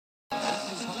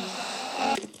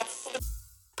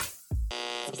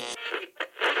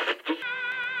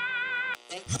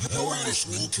You're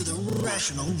listening to the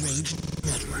Rational Rage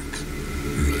Network.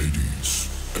 Ladies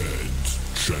and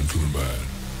gentlemen,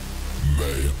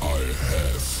 may I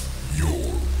have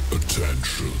your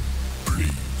attention,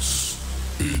 please?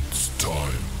 It's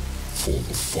time for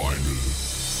the final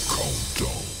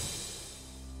countdown.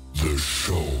 The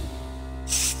show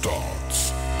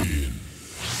starts in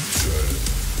 10,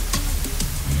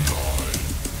 9,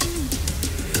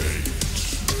 8,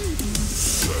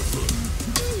 7,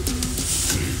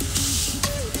 6,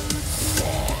 5,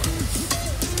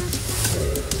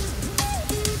 4,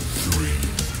 3,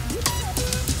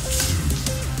 2,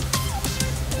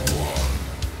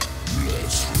 1.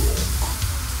 Let's rock.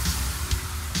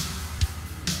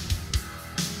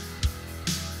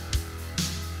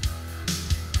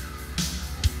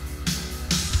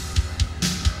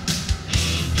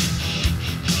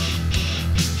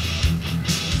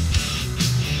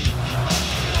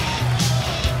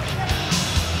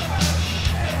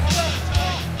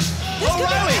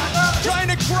 O'Reilly trying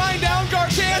to grind down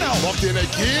Gargano. Locked in a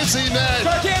guillotine then.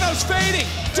 Gargano's fading.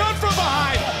 Done from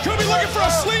behind. Could be looking for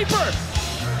a sleeper.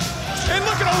 And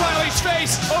look at O'Reilly's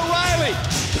face. O'Reilly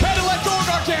had to let go of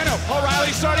Gargano.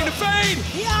 O'Reilly's starting to fade.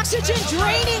 The oxygen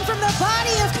draining from the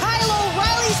body of Kyle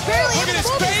O'Reilly's barely Look able at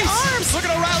to his move his face. arms. Look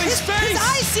at O'Reilly's face. His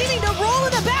eyes seeming to roll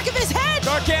in the back of his head.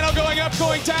 Gargano going up,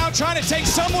 going down, trying to take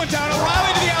someone down.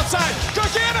 O'Reilly to the outside.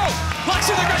 Gargano locks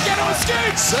in the Gargano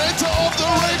escapes. Center of the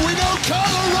ring, we know Kyle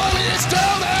O'Reilly is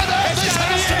down and this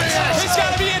has to be it. It's got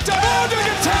to be it. Oh, don't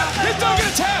get a tap. It's don't get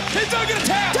a tap. It's don't get a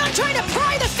tap. Dunn trying to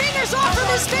pry the fingers off of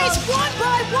his face one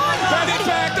by one. And in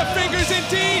fact, the fingers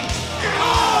indeed.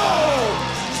 Oh!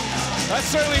 That's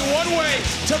certainly one way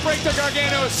to break the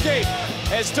Gargano escape.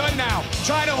 As Dunn now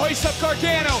trying to hoist up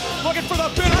Gargano, looking for the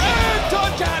bitter end.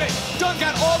 Dunn got it. Dunn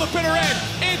got all the bitter end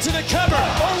into the cover.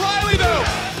 O'Reilly though,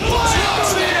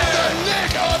 Just in the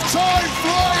nick of time,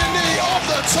 flying knee off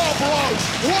the top rope.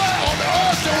 Where on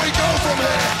earth do we go from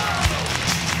here?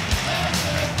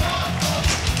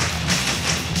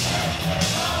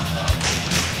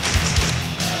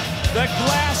 the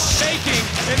glass shaking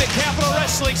in the Capitol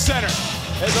Wrestling Center.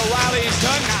 As O'Reilly is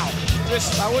done now.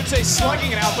 Just, I wouldn't say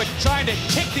slugging it out, but trying to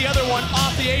kick the other one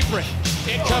off the apron.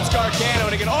 In comes Gargano,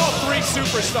 and again, all three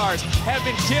superstars have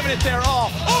been giving it their all.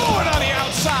 Oh, and on the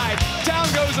outside, down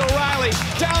goes O'Reilly,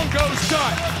 down goes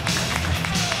Dunn.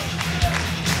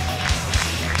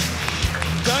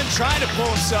 Dunn trying to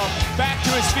pull himself back to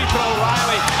his feet, but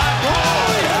O'Reilly.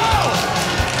 Oh, no!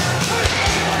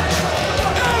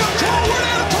 Adam Cole, where'd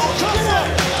Adam Cole come from?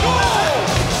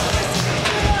 Oh!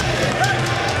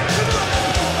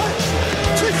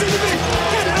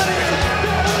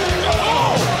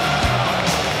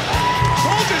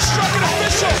 Cole just struck an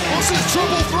official. This is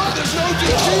triple threat, there's no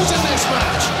DQs in this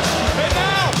match. And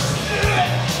now.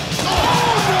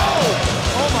 Oh, no!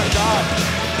 Oh, my God.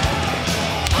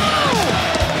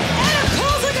 Adam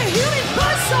Cole's like a human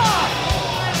buzzsaw.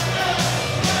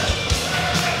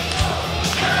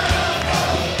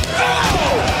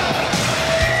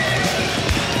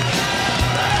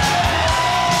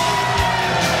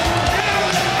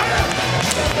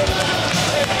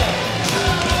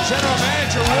 General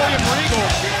Manager William Regal.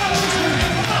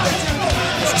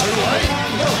 It's too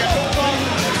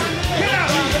late.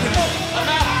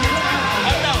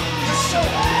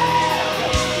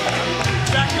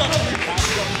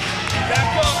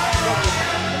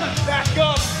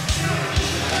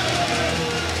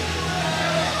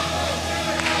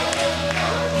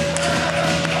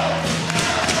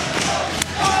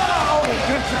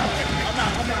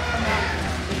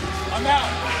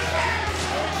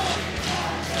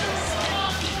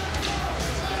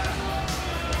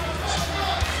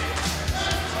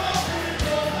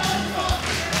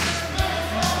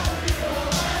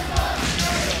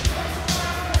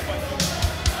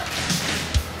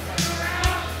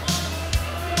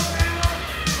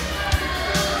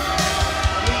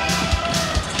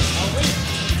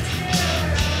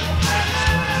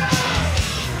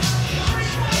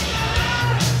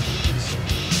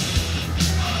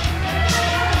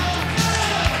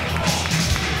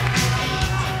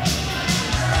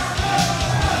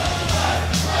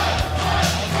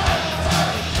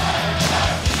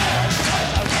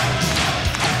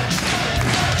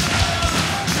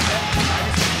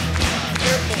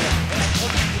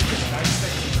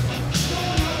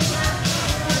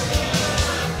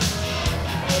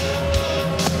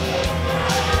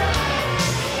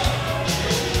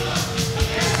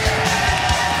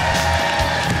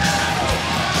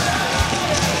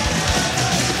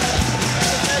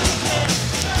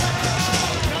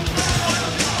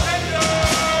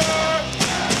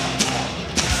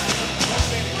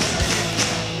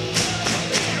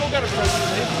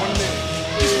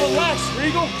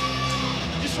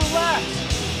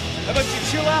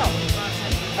 chill out?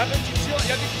 How about you chill? I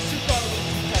think your suit on a little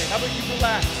too tight. How about you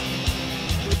relax?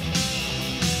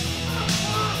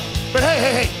 But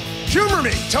hey, humor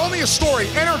me. Tell me a story.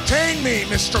 Entertain me,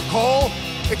 Mr. Cole.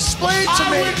 Explain to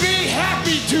me. I would be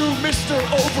happy to, Mr.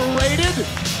 Overrated.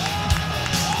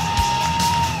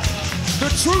 The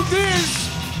truth is,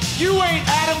 you ain't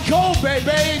Adam Cole,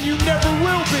 baby, and you never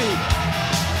will be.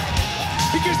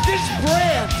 Because this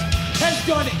brand has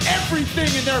done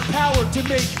everything in their power to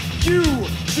make you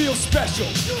feel special.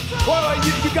 Well,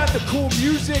 you got the cool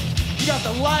music, you got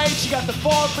the lights, you got the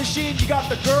fog machine, you got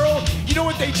the girl. You know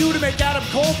what they do to make Adam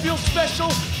Cole feel special?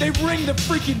 They ring the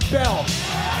freaking bell.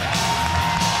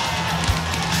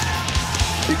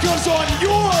 Because on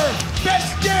your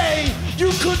best day,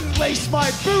 you couldn't lace my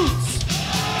boots.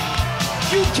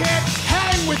 You can't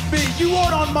hang with me. You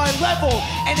aren't on my level.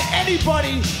 And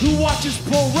anybody who watches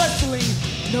pro wrestling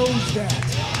knows that.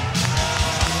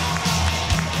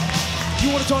 You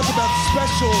want to talk about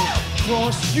special,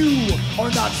 Cross? You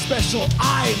are not special.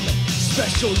 I'm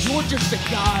special. You're just a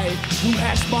guy who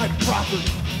has my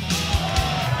property.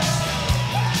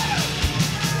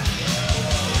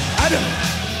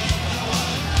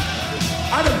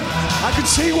 Adam, I can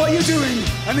see what you're doing,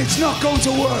 and it's not going to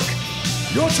work.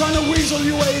 You're trying to weasel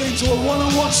your way into a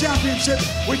one-on-one championship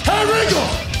with... Hey, Regal!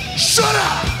 Shut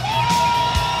up!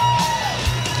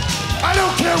 I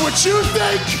don't care what you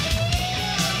think.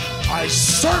 I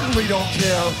certainly don't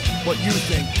care what you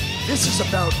think. This is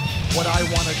about what I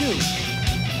want to do.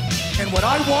 And what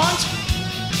I want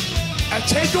at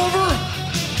TakeOver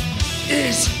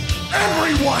is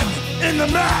everyone in the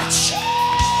match.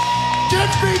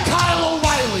 Give me Kyle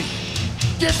O'Reilly.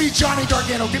 Give me Johnny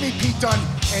Gargano. Give me Pete Dunne.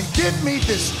 And give me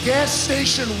this gas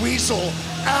station weasel,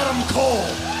 Adam Cole.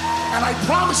 And I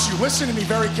promise you, listen to me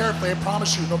very carefully, I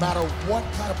promise you, no matter what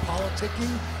kind of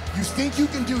politicking you think you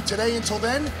can do today until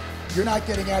then, you're not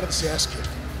getting out of this ass kick.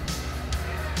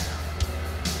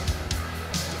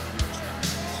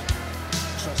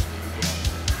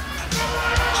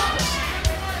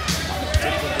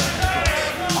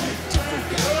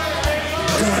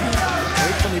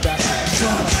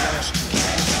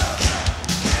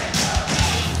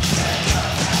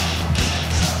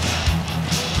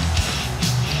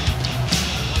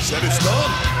 Said it's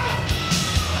done.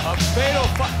 A fatal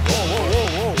fight.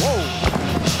 Whoa.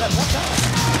 What's that?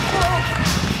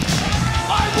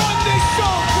 I won this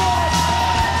show, Cross!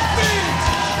 Me!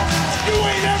 You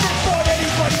ain't ever fought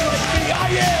anybody like me. I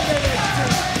am NXT.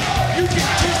 You can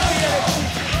kiss me, NXT.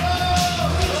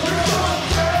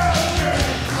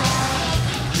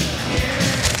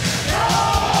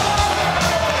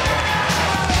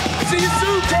 See you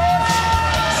soon, Cross!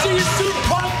 See you soon,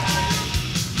 punk!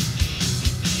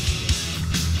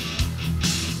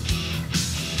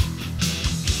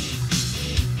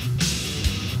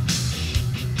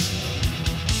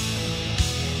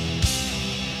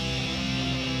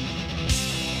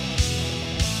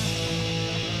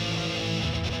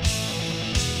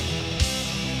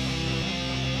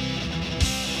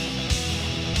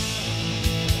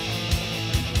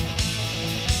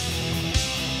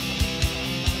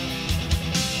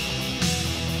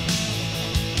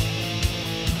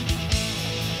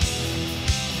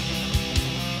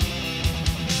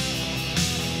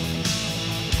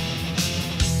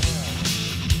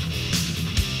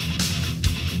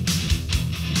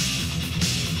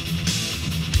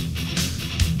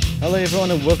 Hello everyone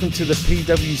and welcome to the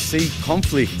PWC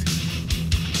Conflict.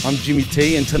 I'm Jimmy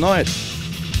T, and tonight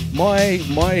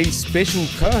my special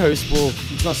co-host, well,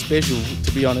 he's not special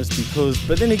to be honest,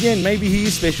 but then again maybe he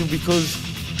is special because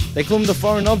they call him the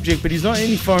foreign object, but he's not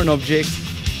any foreign object.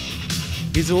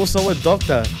 He's also a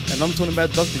doctor, and I'm talking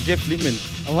about Dr. Jeff Lippman.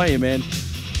 How are you, man?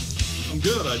 I'm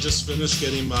good. I just finished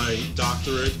getting my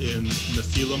doctorate in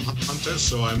Nephilim Hunter,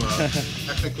 so I'm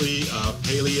technically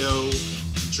paleo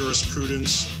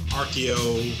jurisprudence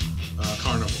archaeo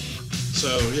carnival.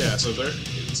 So yeah, it's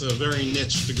a very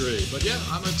niche degree. But yeah,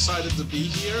 I'm excited to be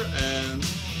here, and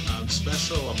I'm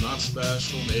special. I'm not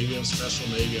special. Maybe I'm special.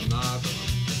 Maybe I'm not. I'm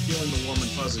feeling the warm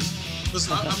and fuzzies.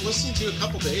 Listen, I'm listening to you a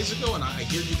couple days ago, and I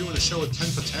hear you doing a show with Ken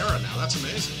Patera now. That's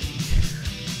amazing.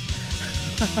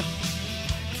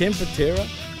 Ken Patera?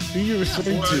 Who are you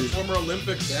referring to? Former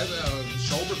Olympic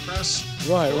shoulder press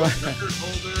Right. record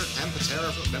holder, Ken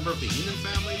Patera, member of the Heenan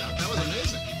family. That was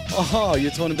amazing. Oh,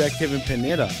 you're talking about Kevin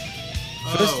Panetta.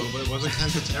 But it wasn't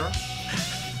Ken Patera?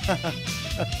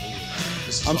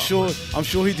 I'm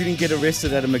sure he didn't get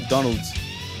arrested at a McDonald's.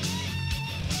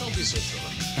 Don't be so sure.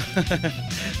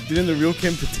 Didn't the real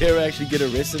Ken Patera actually get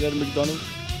arrested at a McDonald's?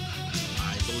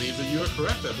 I believe that you are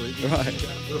correct. I believe you Right.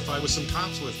 got into a fight with some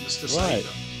cops with Mr. Right.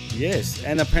 Saito. Yes,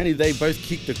 and apparently they both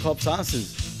kicked the cops'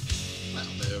 asses. Well,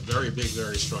 they're very big,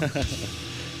 very strong.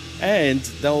 And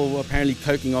they were apparently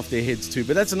coking off their heads too.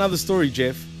 But that's another story,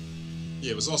 Jeff.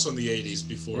 Yeah, it was also in the 80s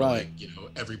before, Right.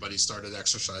 everybody started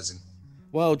exercising.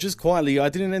 Well, just quietly, I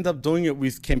didn't end up doing it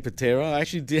with Ken Patera. I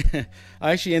actually did.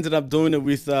 I actually ended up doing it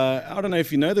with, I don't know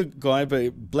if you know the guy,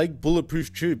 but Blake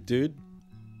Bulletproof Troop, dude.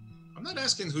 I'm not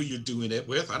asking who you're doing it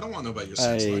with. I don't want to know about your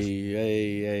sex life.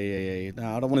 Hey.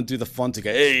 No, I don't want to do the font to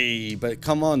go, hey, but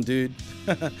come on, dude.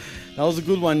 That was a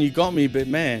good one. You got me, but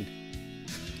man,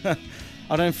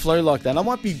 I don't flow like that. I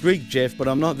might be Greek, Jeff, but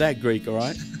I'm not that Greek, all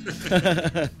right?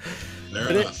 Fair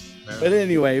enough. But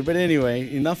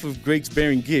anyway, enough of Greeks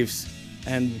bearing gifts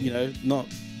and, not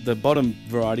the bottom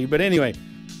variety. But anyway,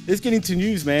 let's get into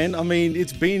news, man. I mean,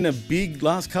 it's been a big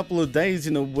last couple of days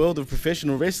in the world of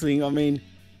professional wrestling. I mean,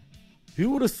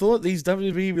 who would have thought these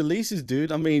WWE releases,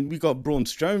 dude? I mean, we got Braun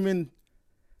Strowman,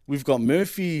 we've got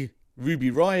Murphy, Ruby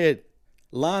Riott,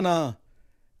 Lana,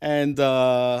 and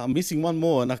I'm missing one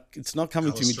more, and it's not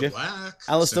coming to me, Jeff.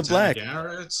 Aleister Black.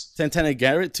 Santana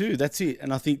Garrett, too. That's it.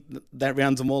 And I think that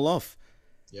rounds them all off.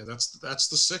 Yeah, that's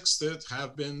the 6 that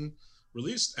have been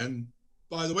released. And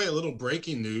by the way, a little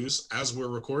breaking news as we're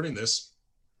recording this.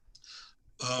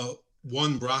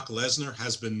 One Brock Lesnar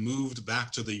has been moved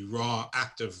back to the Raw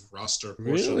active roster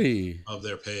portion of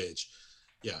their page.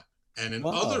 Yeah. And in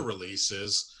other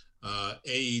releases,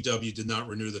 AEW did not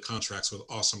renew the contracts with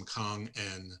Awesome Kong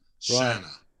and Shanna.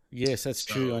 Yes, that's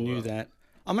true. I knew that.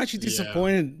 I'm actually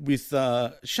disappointed with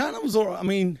Shanna. Was all right. I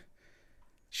mean,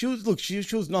 she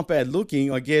was not bad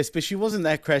looking, I guess, but she wasn't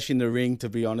that crash in the ring, to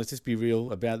be honest. Let's be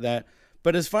real about that.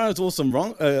 But as far as Awesome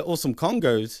Kong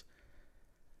goes,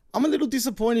 I'm a little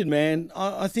disappointed, man.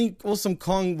 I think Awesome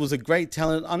Kong was a great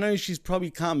talent. I know she's probably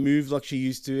can't move like she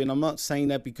used to, and I'm not saying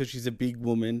that because she's a big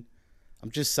woman. I'm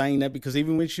just saying that because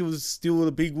even when she was still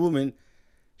a big woman,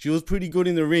 she was pretty good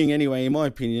in the ring anyway, in my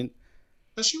opinion.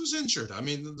 But she was injured. I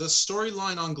mean, the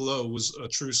storyline on Glow was a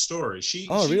true story. She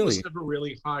really? was never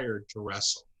really hired to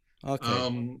wrestle.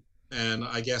 Okay. And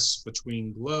I guess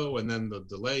between Glow and then the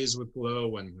delays with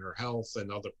Glow and her health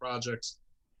and other projects,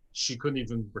 she couldn't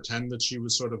even pretend that she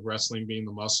was sort of wrestling, being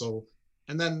the muscle.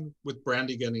 And then with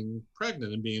Brandy getting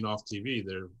pregnant and being off TV,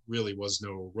 there really was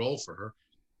no role for her.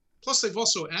 Plus, they've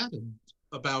also added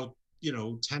about,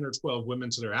 10 or 12 women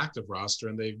to their active roster,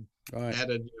 and they've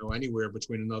added, anywhere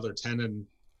between another 10 and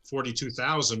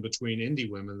 42,000 between indie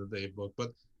women that they've booked.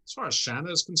 But as far as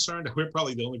Shanna is concerned, we're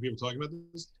probably the only people talking about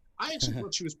this. I actually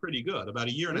thought she was pretty good. About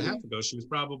a year and a half ago, she was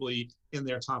probably in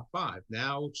their top 5.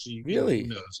 Now she really who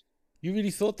knows. You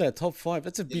really thought that top 5?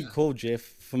 That's a big call, Jeff,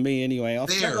 for me anyway. I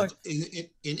felt like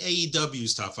in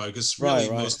AEW's top 5, because really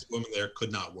most women there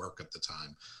could not work at the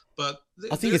time. But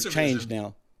I think it's changed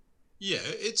now. Yeah,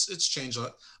 it's changed a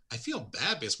lot. I feel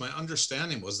bad because my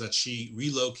understanding was that she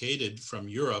relocated from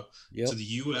Europe to the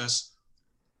U.S.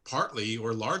 partly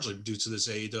or largely due to this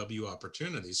AEW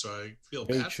opportunity. So I feel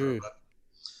bad for her.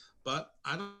 But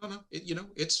I don't know.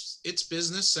 It's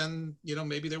business, and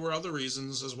maybe there were other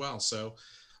reasons as well. So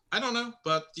I don't know.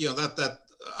 But that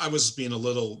I was being a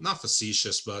little not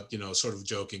facetious, but sort of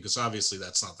joking, because obviously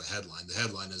that's not the headline. The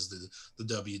headline is the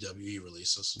WWE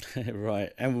releases.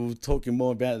 Right, and we were talking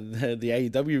more about the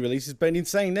AEW releases. But in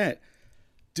saying that,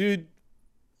 dude,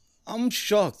 I'm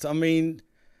shocked. I mean,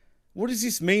 what does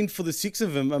this mean for the 6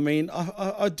 of them? I mean,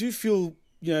 I do feel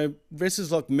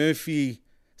wrestlers like Murphy,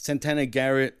 Santana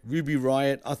Garrett, Ruby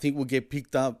Riott, I think will get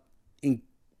picked up and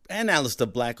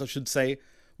Aleister Black, I should say,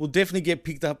 will definitely get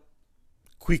picked up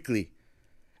quickly.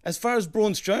 As far as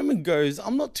Braun Strowman goes,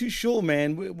 I'm not too sure,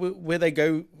 man, where they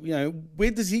go.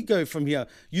 Where does he go from here?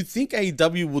 You'd think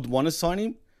AEW would want to sign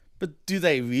him, but do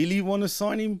they really want to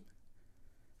sign him?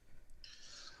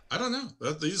 I don't know.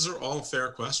 These are all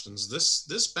fair questions.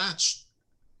 This batch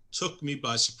took me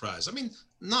by surprise. I mean,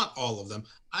 not all of them.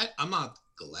 I'm not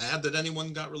glad that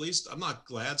anyone got released. I'm not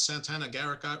glad Santana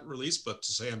Garrett got released, but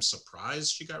to say I'm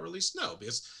surprised she got released, no,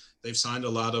 because they've signed a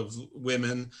lot of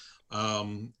women.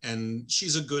 And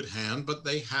she's a good hand, but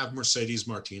they have Mercedes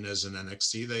Martinez in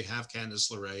NXT. They have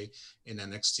Candice LeRae in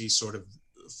NXT, sort of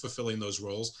fulfilling those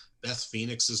roles. Beth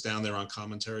Phoenix is down there on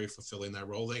commentary, fulfilling that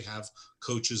role. They have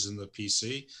coaches in the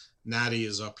PC. Natty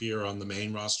is up here on the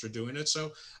main roster doing it.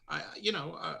 So,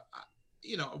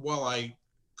 while I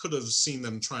could have seen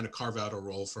them trying to carve out a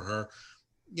role for her,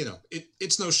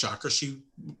 it's no shocker. She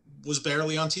was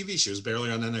barely on TV. She was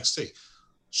barely on NXT.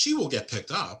 She will get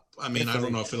picked up. I mean, I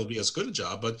don't know if it'll be as good a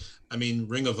job, but I mean,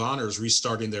 Ring of Honor is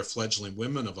restarting their fledgling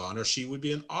Women of Honor. She would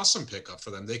be an awesome pickup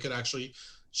for them.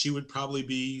 She would probably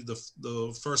be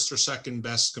the first or second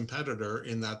best competitor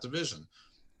in that division.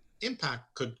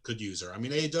 Impact could use her. I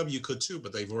mean, AEW could too,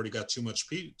 but they've already got too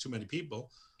many people.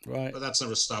 Right. But that's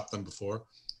never stopped them before.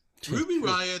 Ruby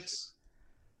Riott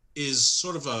is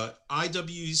sort of a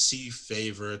IWC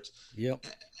favorite. Yep.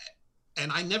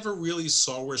 And I never really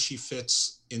saw where she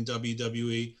fits in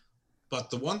WWE. But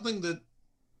the one thing that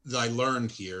I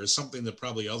learned here is something that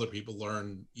probably other people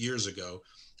learned years ago,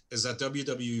 is that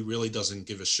WWE really doesn't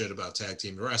give a shit about tag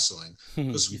team wrestling.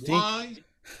 Because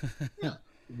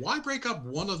why break up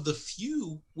one of the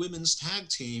few women's tag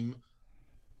teams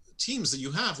that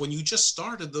you have when you just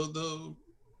started the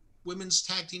women's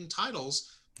tag team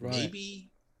titles maybe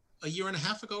a year and a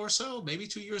half ago or so, maybe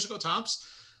 2 years ago tops?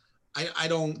 I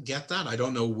don't get that. I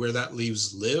don't know where that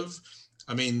leaves Liv.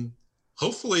 I mean,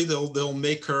 hopefully they'll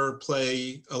make her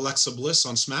play Alexa Bliss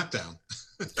on SmackDown.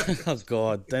 Oh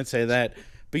God, don't say that.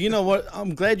 But you know what?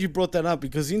 I'm glad you brought that up,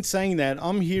 because in saying that,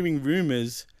 I'm hearing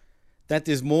rumors that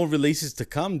there's more releases to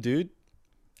come, dude.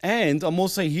 And I'm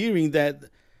also hearing that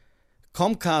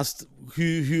Comcast,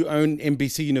 who own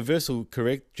NBC Universal,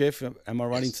 correct, Jeff? Am I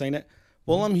right in saying that?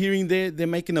 Well, I'm hearing they're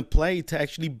making a play to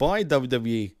actually buy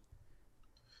WWE.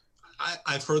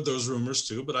 I've heard those rumors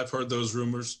too, but I've heard those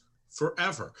rumors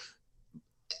forever.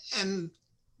 And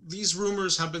these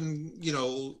rumors have been,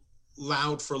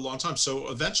 loud for a long time. So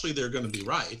eventually they're going to be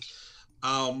right.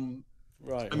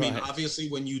 Right. I mean, obviously,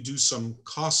 when you do some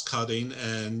cost cutting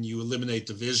and you eliminate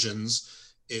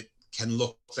divisions, it can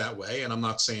look that way. And I'm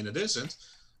not saying it isn't.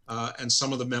 And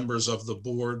some of the members of the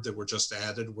board that were just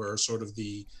added were sort of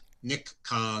the Nick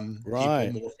Khan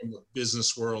people, more from the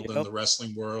business world than the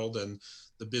wrestling world, and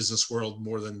the business world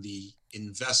more than the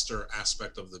investor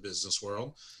aspect of the business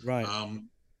world. Right.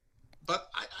 But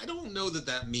I don't know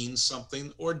that means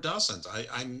something or doesn't.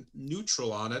 I'm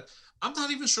neutral on it. I'm not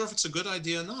even sure if it's a good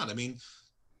idea or not. I mean,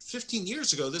 15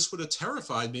 years ago, this would have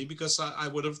terrified me, because I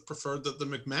would have preferred that the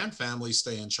McMahon family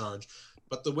stay in charge.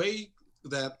 But the way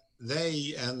that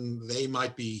he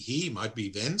might be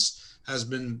Vince, has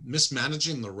been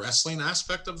mismanaging the wrestling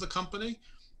aspect of the company.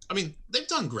 I mean, they've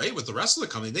done great with the rest of the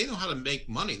company. They know how to make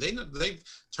money. They've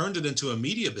turned it into a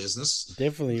media business.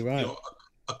 Definitely right.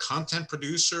 A content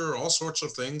producer, all sorts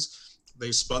of things.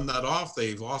 They've spun that off.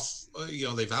 They've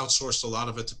outsourced a lot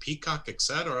of it to Peacock,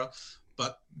 etc.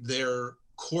 But their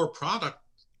core product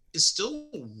is still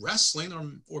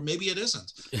wrestling, or maybe it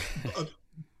isn't.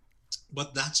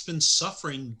 But that's been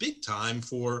suffering big time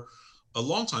for a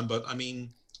long time. But I mean,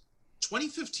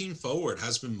 2015 forward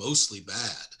has been mostly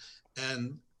bad,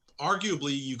 and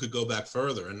arguably you could go back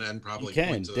further and probably you can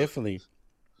point to definitely. That.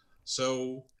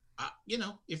 So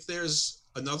if there's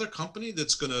another company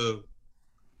that's going to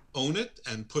own it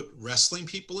and put wrestling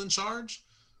people in charge,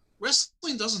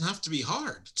 wrestling doesn't have to be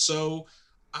hard. So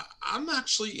I'm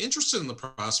actually interested in the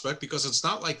prospect, because it's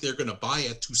not like they're going to buy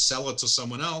it to sell it to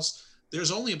someone else.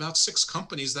 There's only about 6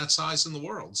 companies that size in the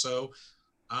world. So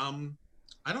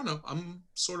I don't know. I'm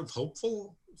sort of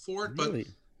hopeful for it, really?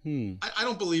 But I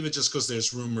don't believe it just because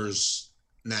there's rumors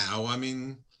now. I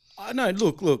mean, no,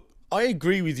 look, I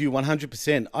agree with you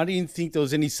 100%. I didn't think there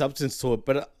was any substance to it,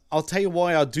 but I'll tell you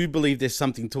why I do believe there's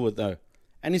something to it, though.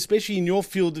 And especially in your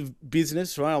field of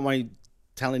business, right? I won't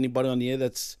tell anybody on the air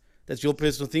that's your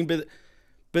personal thing,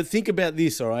 but think about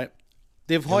this, all right?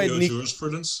 They've hired Nick.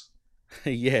 Jurisprudence?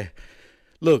 Yeah.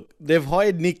 Look, they've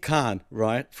hired Nick Khan,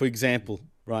 right? For example,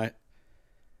 right?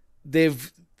 They're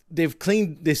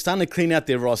starting to clean out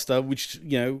their roster, which,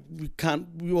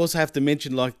 we also have to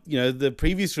mention, like, the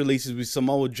previous releases with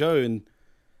Samoa Joe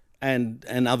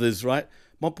and others, right?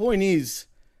 My point is,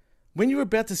 when you're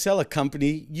about to sell a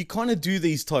company, you kind of do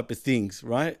these type of things,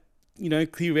 right?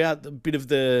 Clear out a bit of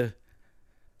the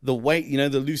weight,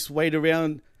 the loose weight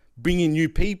around, bring in new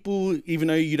people, even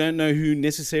though you don't know who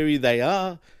necessarily they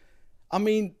are. I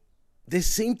mean, they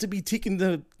seem to be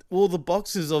ticking all the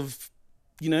boxes of,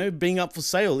 being up for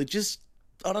sale. It just,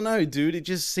 I don't know, dude. It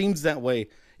just seems that way.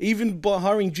 Even by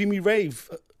hiring Jimmy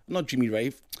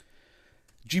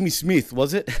Smith,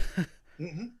 was it?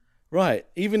 Mm-hmm. Right.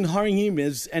 Even hiring him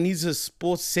and he's a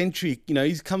sports centric,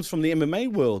 he comes from the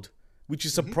MMA world, which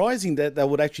is surprising that they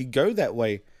would actually go that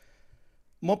way.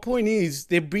 My point is,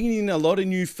 they're bringing in a lot of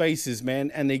new faces,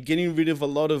 man, and they're getting rid of a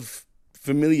lot of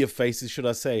familiar faces, should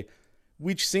I say,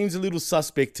 which seems a little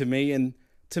suspect to me. And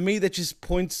to me, that just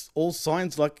points all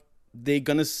signs like they're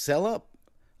going to sell up.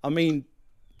 I mean,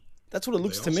 that's what it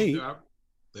looks to me.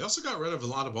 They also got rid of a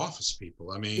lot of office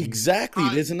people. I mean, exactly.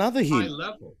 There's another hint. High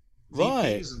level.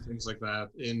 Right. VPs and things like that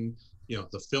in,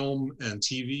 the film and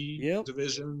TV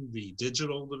division, the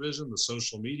digital division, the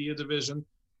social media division,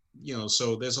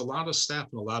 so there's a lot of staff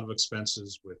and a lot of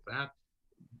expenses with that.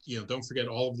 Don't forget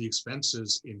all of the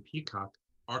expenses in Peacock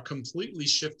are completely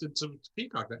shifted to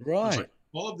Peacock. Right. Sorry,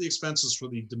 all of the expenses for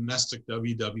the domestic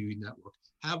WWE network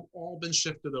have all been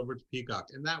shifted over to Peacock,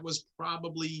 and that was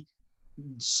probably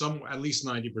at least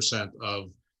 90% of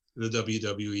the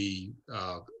WWE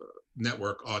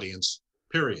network audience.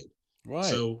 Period. Right.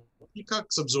 So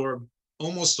Peacock's absorbed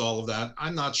almost all of that.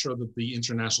 I'm not sure that the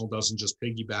international doesn't just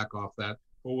piggyback off that,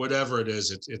 or whatever it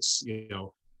is. It's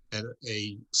at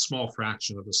a small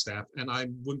fraction of the staff, and I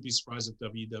wouldn't be surprised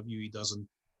if WWE doesn't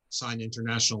sign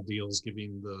international deals,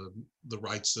 giving the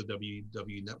rights to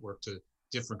WWE Network to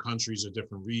different countries or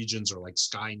different regions, or like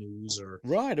Sky News, or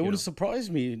right. It wouldn't surprise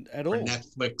me at all.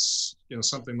 Netflix,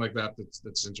 something like that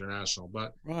that's international.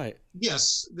 But right.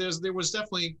 Yes, there was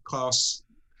definitely costs.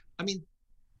 I mean,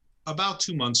 about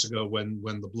 2 months ago, when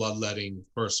the bloodletting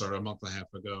first started, a month and a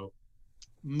half ago,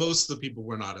 most of the people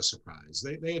were not as surprised.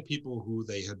 They had people who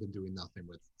they had been doing nothing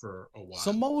with for a while.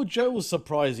 Samoa Joe was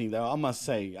surprising, though, I must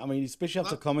say. I mean, especially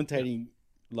after commentating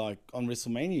like on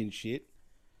WrestleMania and shit.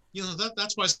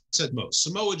 That's why I said most.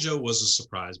 Samoa Joe was a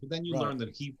surprise, but then you learn that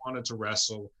he wanted to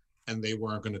wrestle and they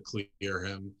weren't going to clear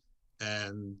him.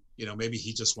 And, maybe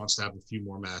he just wants to have a few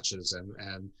more matches,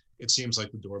 and it seems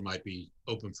like the door might be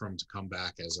open for him to come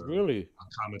back as a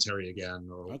commentary again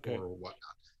or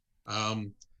whatnot.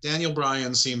 Daniel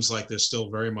Bryan seems like they're still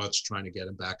very much trying to get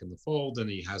him back in the fold, and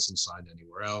he hasn't signed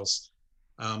anywhere else.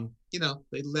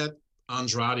 They let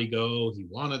Andrade go. He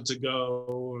wanted to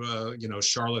go.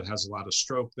 Charlotte has a lot of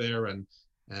stroke there, and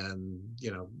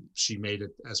she made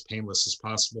it as painless as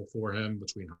possible for him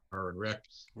between her and Rick.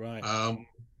 Right.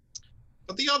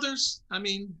 But the others, I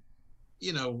mean,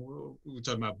 we're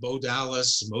talking about Bo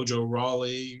Dallas, Mojo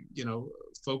Rawley,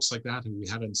 folks like that who we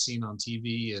haven't seen on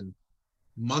TV in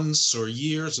months or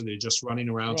years, or they're just running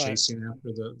around chasing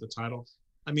after the title.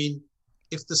 I mean,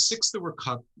 if the 6 that were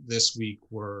cut this week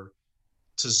were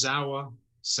Tozawa,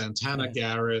 Santana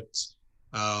Garrett,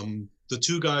 the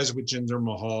 2 guys with Jinder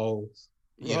Mahal,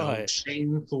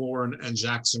 Shane Thorne and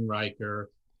Jackson Riker,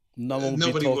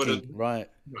 nobody would have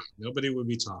nobody would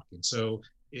be talking. So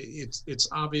it's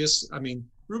obvious. I mean,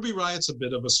 Ruby Riot's a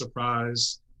bit of a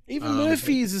surprise. Even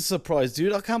Murphy is a surprise,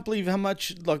 dude. I can't believe how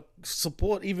much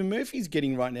support even Murphy's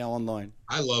getting right now online.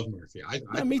 I love Murphy.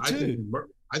 Me too.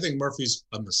 I think Murphy's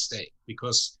a mistake,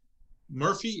 because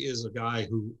Murphy is a guy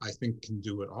who I think can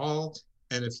do it all.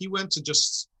 And if he went to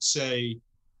just say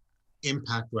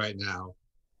Impact right now,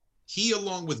 he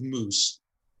along with Moose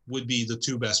would be the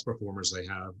 2 best performers they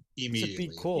have immediately.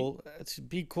 It's a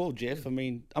big call, Jeff. I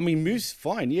mean Moose,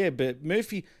 fine, yeah, but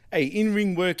Murphy,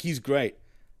 in-ring work, he's great.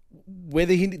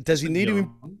 Whether he need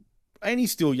to, and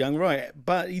he's still young, right?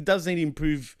 But he does need to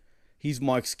improve his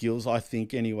mic skills, I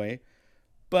think, anyway.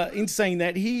 But in saying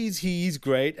that, he is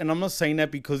great, and I'm not saying that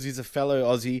because he's a fellow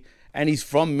Aussie and he's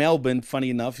from Melbourne. Funny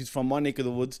enough, he's from my neck of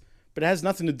the woods, but it has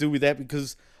nothing to do with that,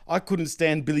 because I couldn't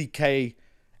stand Billie Kay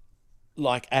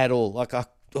at all. I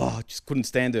just couldn't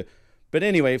stand her. But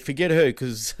anyway, forget her,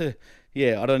 because I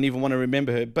don't even want to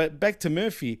remember her. But back to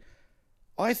Murphy.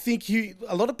 I think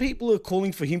a lot of people are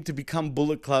calling for him to become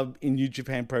Bullet Club in New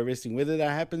Japan Pro Wrestling. Whether that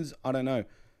happens, I don't know.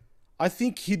 I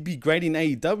think he'd be great in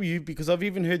AEW, because I've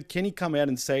even heard Kenny come out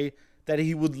and say that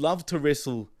he would love to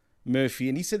wrestle Murphy.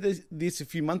 And he said this a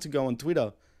few months ago on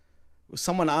Twitter.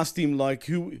 Someone asked him,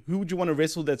 who would you want to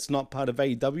wrestle that's not part of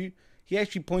AEW? He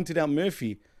actually pointed out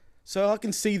Murphy. So I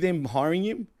can see them hiring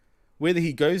him. Whether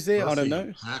he goes there, I don't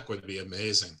know. Hack would be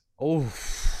amazing.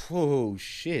 Oh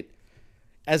shit.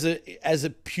 As a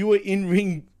pure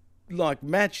in-ring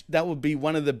match, that would be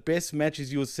one of the best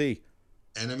matches you'll see.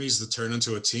 Enemies that turn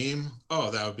into a team.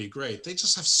 Oh, that would be great. They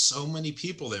just have so many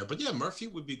people there. But yeah, Murphy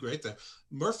would be great there.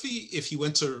 Murphy, if he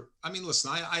went to,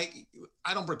 listen,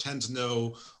 I don't pretend to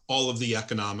know all of the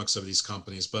economics of these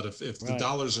companies, but if the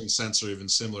dollars and cents are even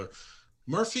similar,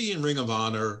 Murphy in Ring of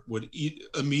Honor would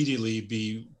immediately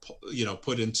be,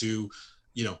 put into,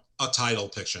 a title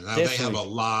picture. Now they have a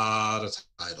lot of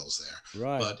titles there,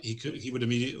 right? But he would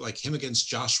immediately, him against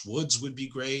Josh Woods would be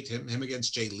great. Him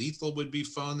against Jay Lethal would be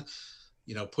fun.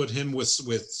 Put him with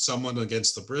someone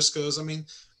against the Briscoes. I mean,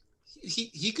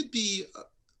 he could be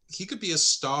a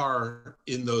star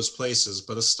in those places,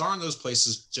 but a star in those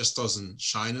places just doesn't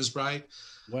shine as bright.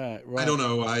 Right. I don't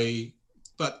know.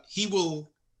 But he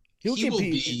will. He'll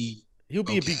be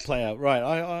a big player,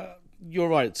 right? You're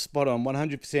right, spot on,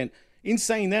 100%. In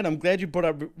saying that, I'm glad you brought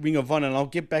up Ring of Honor, and I'll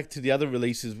get back to the other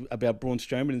releases about Braun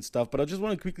Strowman and stuff. But I just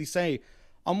want to quickly say,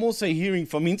 I'm also hearing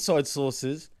from inside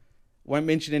sources, won't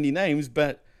mention any names,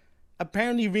 but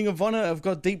apparently Ring of Honor have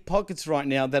got deep pockets right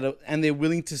now and they're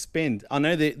willing to spend. I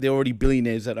know they're already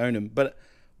billionaires that own them, but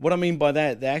what I mean by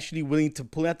that, they're actually willing to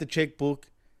pull out the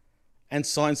checkbook and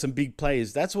sign some big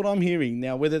players. That's what I'm hearing.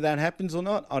 Now, whether that happens or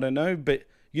not, I don't know. But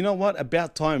you know what?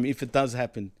 About time if it does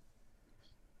happen.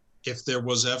 If there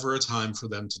was ever a time for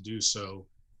them to do so,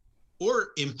 or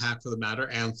Impact for the matter,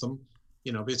 Anthem,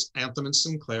 it's Anthem and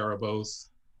Sinclair are both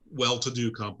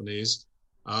well-to-do companies.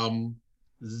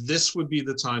 This would be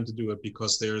the time to do it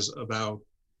because there's about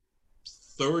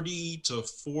 30 to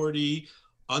 40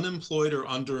 unemployed or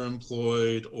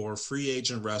underemployed or free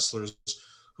agent wrestlers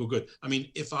who could. I mean,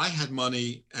 if I had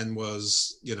money and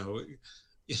was,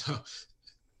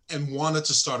 and wanted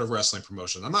to start a wrestling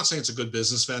promotion, I'm not saying it's a good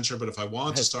business venture, but if I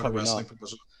wanted to start a wrestling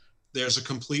promotion, there's a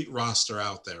complete roster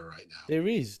out there right now. There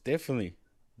is, definitely.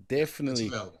 It's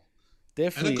available.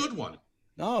 Definitely. And a good one.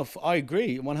 No, I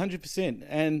agree, 100%.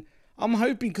 And I'm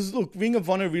hoping, because look, Ring of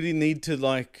Honor really need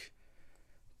to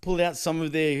pull out some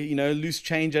of their, loose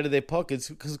change out of their pockets.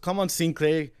 Because come on,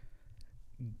 Sinclair,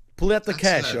 pull out the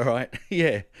cash, all right?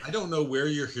 Yeah. I don't know where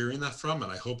you're hearing that from,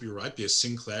 and I hope you're right, because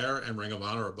Sinclair and Ring of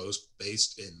Honor are both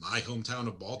based in my hometown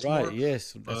of Baltimore. Right,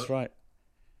 yes, that's right.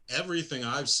 Everything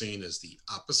I've seen is the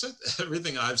opposite.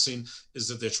 Everything I've seen is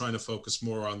that they're trying to focus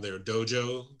more on their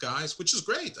dojo guys, which is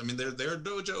great. I mean, their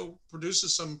dojo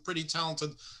produces some pretty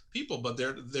talented people, but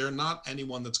they're not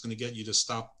anyone that's going to get you to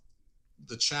stop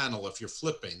the channel if you're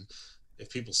flipping, if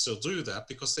people still do that,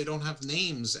 because they don't have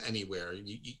names anywhere.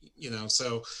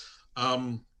 So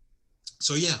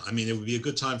yeah, I mean, it would be a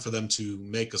good time for them to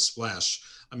make a splash.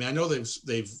 I mean, I know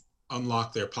they've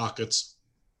unlocked their pockets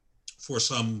for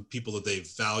some people that they've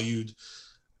valued,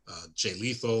 Jay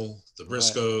Lethal, the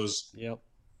Briscoes, Yep.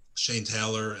 Shane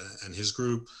Taylor and his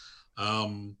group.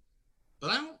 But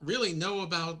I don't really know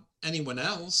about anyone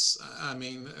else. I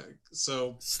mean,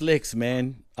 so Slicks,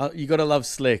 man, you gotta love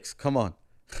Slicks. Come on.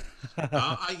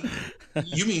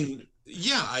 You mean?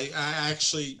 Yeah, I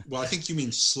actually. Well, I think you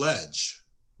mean Sledge.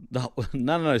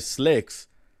 No, Slicks.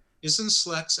 Isn't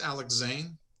Sledge Alex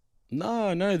Zane?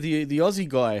 No, the Aussie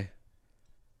guy.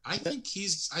 I think he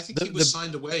was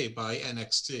signed away by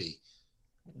NXT.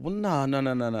 Well,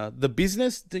 no. The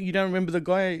Business. You don't remember the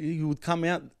guy who would come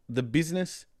out? The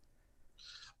Business.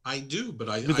 I do, but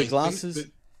with the glasses.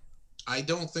 I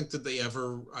don't think that they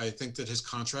ever. I think that his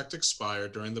contract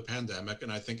expired during the pandemic,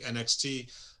 and I think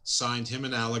NXT signed him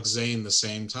and Alex Zane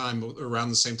around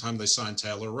the same time they signed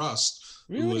Taylor Rust.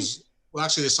 Really?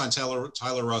 Actually, they signed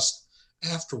Tyler Rust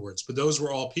afterwards, but those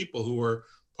were all people who were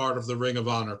part of the Ring of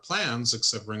Honor plans,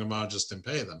 except Ring of Honor just didn't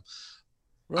pay them.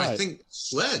 Right. I think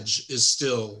Sledge is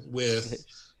still with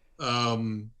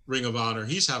Ring of Honor.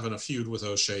 He's having a feud with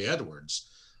O'Shea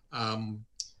Edwards.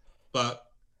 But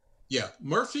yeah,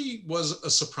 Murphy was a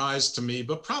surprise to me,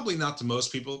 but probably not to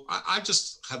most people. I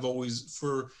just have always,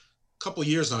 for a couple of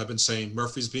years now, I've been saying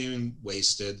Murphy's being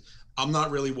wasted. I'm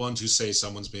not really one to say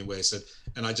someone's being wasted.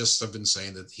 And I just have been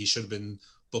saying that he should have been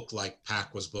booked like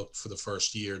Pac was booked for the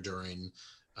first year during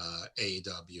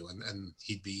AEW, and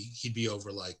he'd be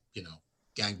over like,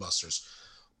 gangbusters.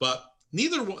 But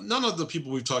none of the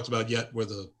people we've talked about yet were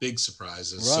the big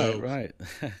surprises. Right.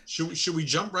 should we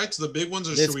jump right to the big ones,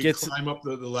 or should we climb up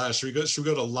the ladder? Should we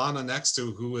go to Lana next,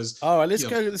 to who is? All right, let's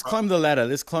go. Let's climb the ladder.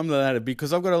 Let's climb the ladder,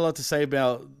 because I've got a lot to say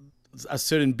about a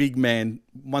certain big man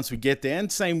once we get there,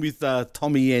 and same with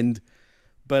Tommy End.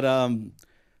 But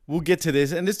we'll get to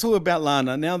this, and let's talk about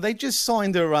Lana. Now, they just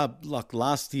signed her up like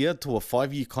last year to a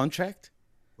 5-year contract.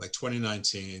 Like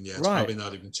 2019, yeah. It's right. Probably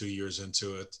not even 2 years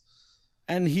into it.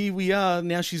 And here we are,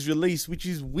 now she's released, which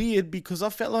is weird because I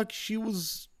felt like she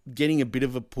was getting a bit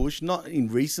of a push, not in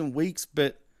recent weeks,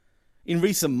 but in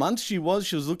recent months she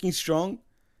was looking strong.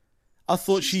 I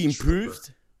thought she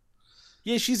improved.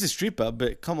 Yeah, she's a stripper,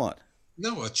 but come on.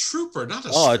 No, a trooper, not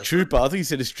a stripper. Oh, a trooper. I think you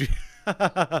said a stripper.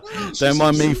 Don't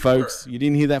mind me, folks. You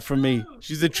didn't hear that from me.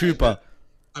 She's a trooper.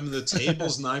 I mean, the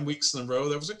tables 9 weeks in a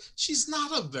row. She's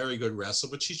not a very good wrestler,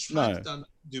 but she's trying to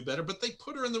do better. But they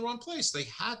put her in the wrong place. They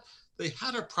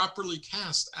had her properly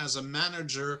cast as a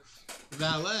manager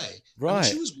valet. Right. I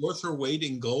mean, she was worth her weight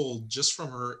in gold just from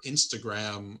her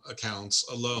Instagram accounts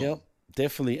alone. Yep,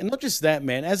 definitely. And not just that,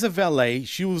 man. As a valet,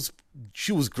 she was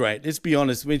great. Let's be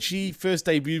honest. When she first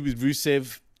debuted with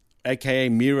Rusev, aka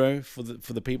Miro, for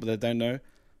the people that don't know,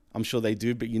 I'm sure they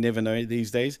do, but you never know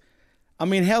these days. I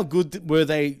mean, how good were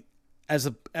they as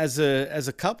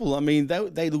a couple? I mean,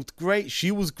 they looked great.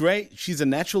 She was great. She's a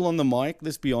natural on the mic.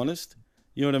 Let's be honest.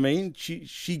 You know what I mean?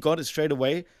 She got it straight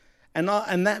away, and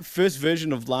that first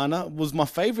version of Lana was my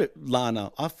favorite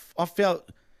Lana. I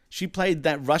felt she played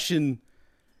that Russian,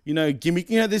 gimmick.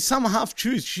 There's some half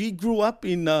truths. She grew up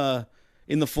in the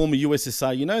former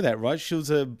USSR. You know that, right? She was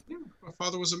her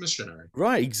father was a missionary.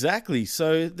 Right, exactly.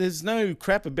 So there's no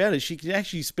crap about it. She can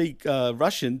actually speak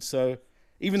Russian. So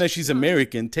even though she's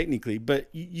American technically. But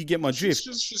you get my drift.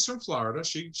 She's from Florida.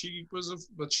 She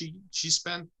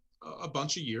spent a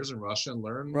bunch of years in Russia and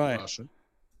learned Russian.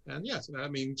 And yes, I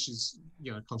mean, she's,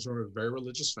 comes from a very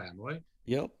religious family.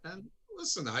 Yep. And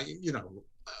listen,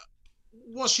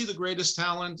 was she the greatest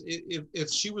talent? If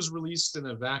she was released in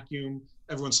a vacuum,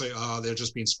 everyone say, oh, they're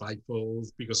just being spiteful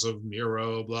because of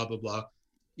Miro, blah, blah, blah.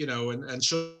 And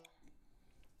she'll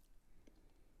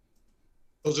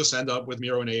just end up with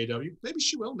Miro in AEW. Maybe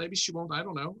she will, maybe she won't. I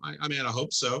don't know. I mean, I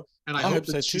hope so. And I hope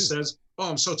that she says, oh,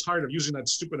 I'm so tired of using that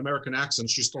stupid American accent.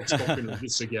 She starts talking like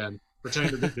this again,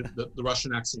 pretending that the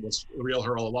Russian accent was real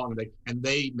her all along. And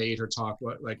they made her talk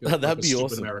like that'd be stupid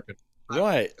awesome. American.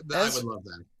 Right. I would love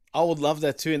that. I would love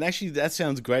that too. And actually, that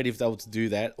sounds great if they were to do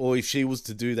that, or if she was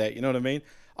to do that. You know what I mean?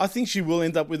 I think she will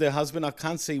end up with her husband. I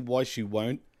can't see why she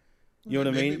won't. You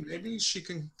know what I mean? Maybe she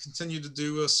can continue to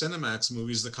do Cinemax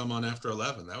movies that come on after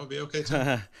 11. That would be okay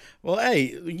too. Well,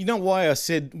 hey, you know why I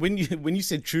said when you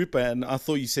said trooper and I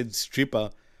thought you said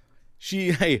stripper.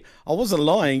 I wasn't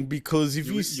lying, because if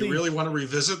you see, you really want to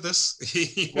revisit this?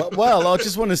 well, I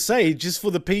just want to say, just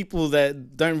for the people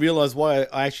that don't realize why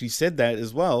I actually said that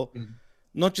as well,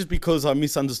 not just because I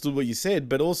misunderstood what you said,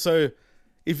 but also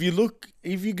if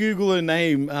you Google her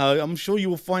name, I'm sure you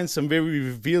will find some very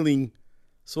revealing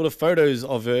sort of photos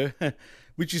of her,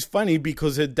 which is funny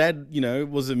because her dad,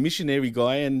 was a missionary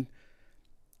guy, and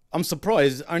I'm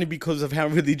surprised only because of how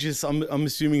religious I'm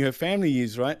assuming her family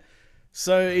is, right?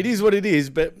 So it is what it is.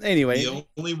 But anyway, the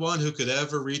only one who could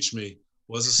ever reach me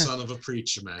was a son of a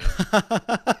preacher man.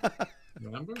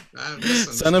 Remember?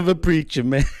 Son of a preacher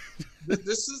man.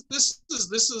 This is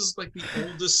like the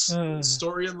oldest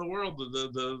story in the world.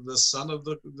 The son of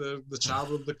the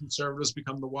child of the conservatives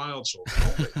become the wild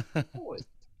children. Holy.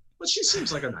 But she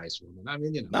seems like a nice woman. I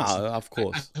mean, no, of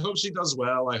course. I hope she does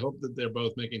well. I hope that they're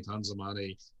both making tons of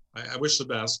money. I wish the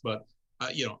best, but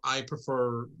I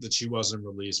prefer that she wasn't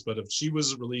released. But if she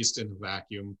was released in a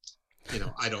vacuum, I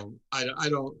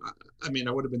mean,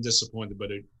 I would have been disappointed,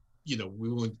 but we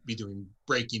wouldn't be doing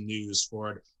breaking news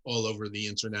for it all over the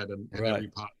internet and every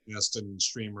podcast and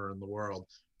streamer in the world.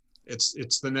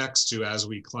 It's the next two as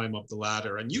we climb up the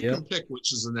ladder, and you can pick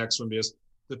which is the next one, because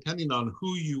depending on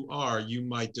who you are, you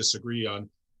might disagree on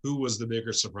who was the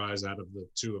bigger surprise out of the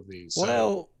two of these.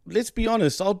 Well, let's be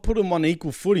honest. I'll put them on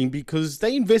equal footing because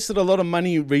they invested a lot of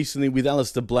money recently with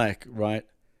Aleister Black, right?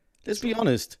 Let's be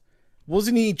honest.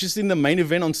 Wasn't he just in the main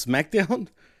event on SmackDown?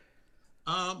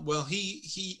 Well,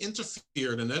 he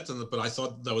interfered in it, but I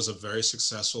thought that was a very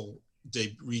successful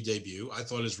re-debut. I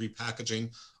thought his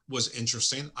repackaging was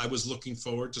interesting. I was looking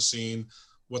forward to seeing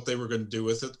what they were going to do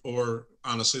with it, or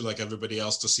honestly, like everybody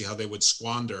else, to see how they would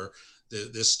squander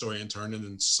this story and turn it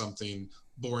into something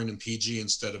boring and PG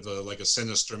instead of a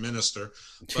sinister minister.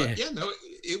 But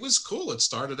it was cool. It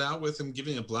started out with him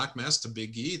giving a black mass to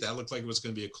Big E. That looked like it was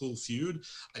going to be a cool feud.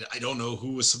 I don't know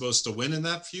who was supposed to win in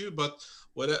that feud, but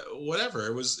whatever.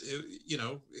 It was,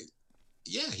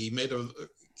 he made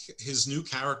his new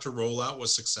character rollout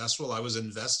was successful. I was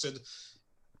invested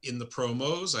in the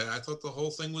promos. I thought the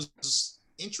whole thing was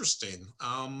interesting.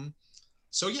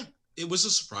 It was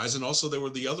a surprise. And also there were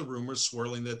the other rumors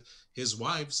swirling that his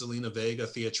wife, Zelina Vega,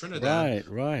 Thea Trinidad,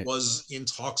 was in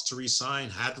talks to resign,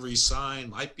 had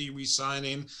resigned, might be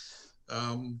resigning.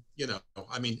 I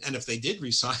mean, and if they did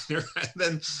resign her and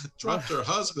then dropped her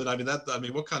husband,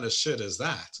 what kind of shit is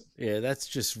that? Yeah, that's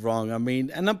just wrong. I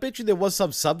mean, and I bet you there was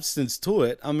some substance to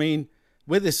it. I mean,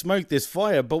 where there's smoke, there's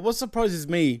fire. But what surprises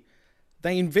me,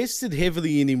 they invested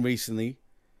heavily in him recently.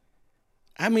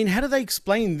 I mean, how do they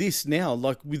explain this now,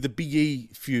 like with the Big E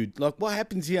feud? Like, what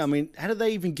happens here? I mean, how do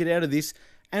they even get out of this?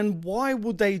 And why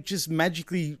would they just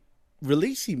magically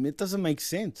release him? It doesn't make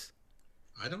sense.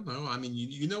 I don't know. I mean,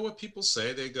 you know what people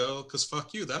say? They go, because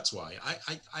fuck you, that's why.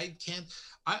 I can't.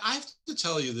 I have to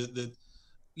tell you that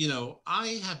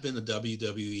I have been a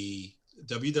WWE,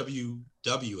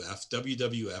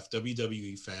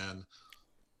 WWE fan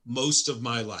most of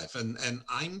my life. And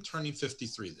I'm turning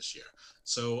 53 this year.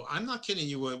 So I'm not kidding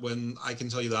you when I can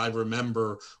tell you that I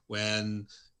remember when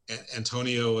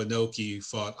Antonio Inoki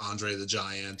fought Andre the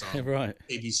Giant on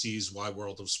ABC's Wide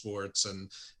World of Sports, and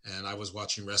I was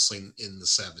watching wrestling in the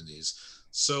 70s.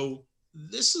 So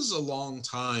this is a long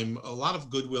time, a lot of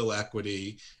goodwill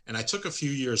equity, and I took a few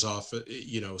years off,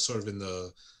 sort of in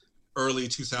the early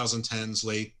 2010s,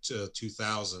 late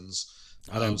 2000s.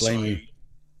 I don't blame you.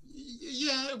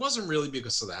 Yeah, it wasn't really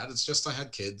because of that. It's just I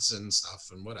had kids and stuff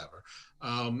and whatever.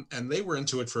 And they were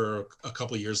into it for a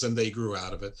couple of years, then they grew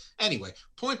out of it. Anyway,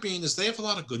 point being is they have a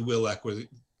lot of goodwill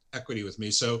equity with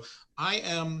me. So I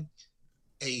am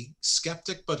a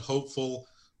skeptic but hopeful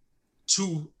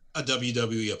to a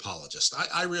WWE apologist.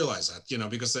 I realize that,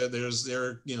 because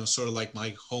they're sort of like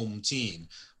my home team.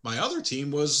 My other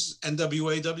team was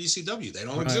NWA WCW. They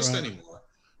don't exist anymore.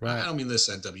 Right. I don't mean this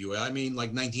NWA. I mean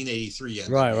like 1983 NWA.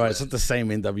 Right. It's not the same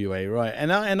NWA, right?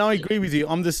 And I agree with you.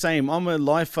 I'm the same. I'm a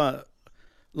lifer.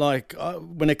 Like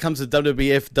when it comes to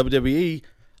WWF, WWE,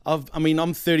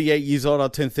 I'm 38 years old. I'll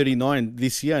turn 39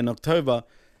 this year in October.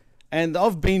 And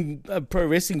I've been a pro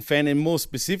wrestling fan, and more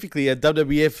specifically a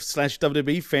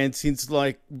WWF/WWE fan since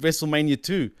like WrestleMania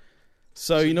 2.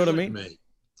 So you know what I mean?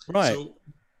 Right.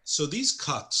 So these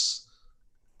cuts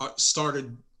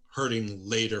started hurting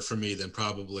later for me than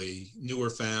probably newer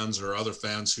fans or other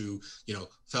fans who,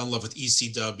 fell in love with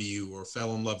ECW or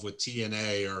fell in love with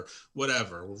TNA or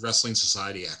whatever, Wrestling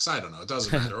Society X. I don't know. It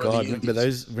doesn't matter. God,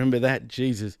 remember that?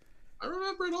 Jesus. I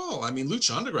remember it all. I mean,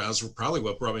 Lucha Underground is probably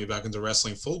what brought me back into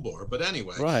wrestling full bore. But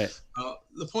anyway, right.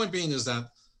 The point being is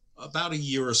that about a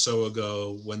year or so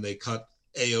ago, when they cut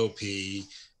AOP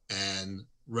and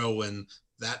Rowan,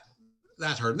 that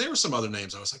hurt. And there were some other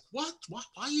names. I was like, what? Why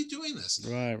are you doing this?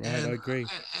 Right. And, I agree.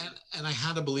 And I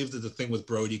had to believe that the thing with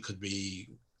Brody could be,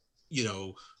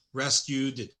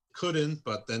 rescued. It couldn't,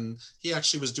 but then he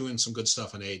actually was doing some good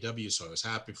stuff on AEW, so I was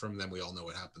happy for him. Then we all know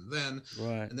what happened then.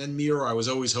 Right. And then Miro, I was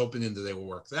always hoping that they would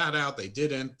work that out. They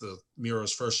didn't.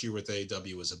 Miro's first year with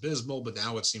AEW was abysmal, but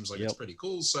now it seems like it's pretty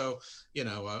cool. So,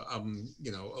 I'm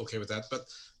okay with that. But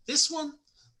this one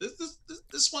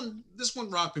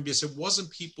rocked me because it wasn't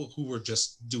people who were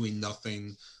just doing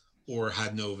nothing or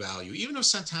had no value. Even if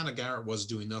Santana Garrett was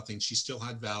doing nothing, she still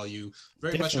had value.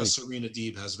 Very much as Serena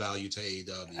Deeb has value to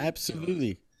AEW.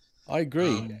 Absolutely. I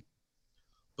agree.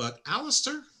 But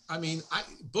Alistair,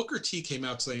 Booker T came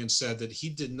out today and said that he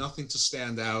did nothing to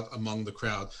stand out among the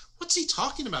crowd. What's he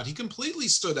talking about? He completely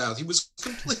stood out. He was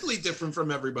completely different from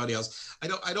everybody else. I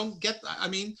don't get that.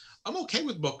 I'm okay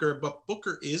with Booker, but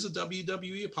Booker is a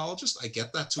WWE apologist. I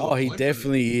get that too. Oh, he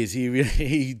definitely is.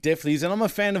 He definitely is. And I'm a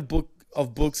fan of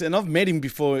Books, and I've met him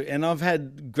before, and I've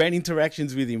had great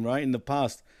interactions with him, right, in the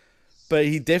past. But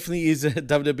he definitely is a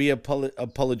WWE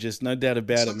apologist, no doubt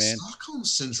about it, man. Stockholm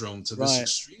syndrome to this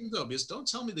extreme, though, because don't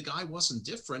tell me the guy wasn't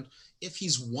different. If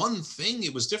he's one thing,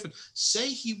 it was different. Say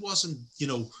he wasn't,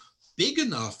 big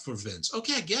enough for Vince.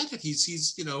 Okay, I get it. He's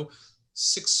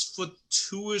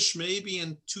 6'2" maybe,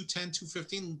 and 210,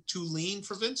 215, too lean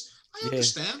for Vince. I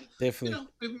understand. Definitely.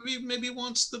 Maybe he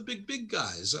wants the big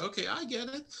guys. Okay, I get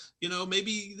it.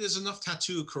 Maybe there's enough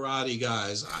tattoo karate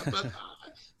guys. But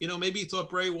maybe he thought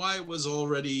Bray Wyatt was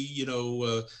already,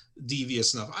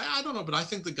 devious enough. I don't know, but I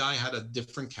think the guy had a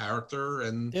different character,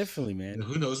 and definitely, man.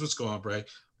 Who knows what's going on, Bray?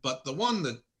 But the one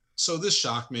so this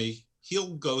shocked me.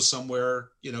 He'll go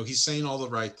somewhere. He's saying all the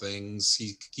right things.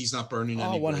 He's not burning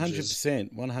any bridges.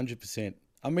 100%.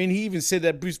 He even said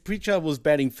that Bruce Pritchard was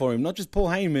batting for him, not just Paul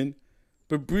Heyman,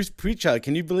 but Bruce Pritchard.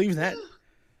 Can you believe that?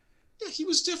 Yeah, he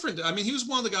was different. He was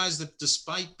one of the guys that,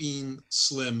 despite being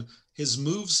slim, his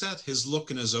moveset, his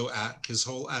look, and his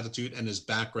whole attitude and his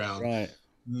background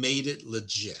made it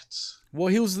legit. Well,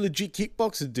 he was a legit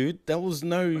kickboxer, dude. That was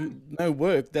no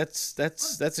work. That's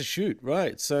a shoot,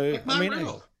 right? So like Matt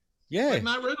Riddle. Yeah. Like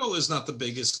Matt Riddle is not the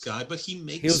biggest guy, but he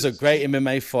was a great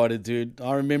MMA fighter, dude.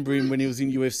 I remember him when he was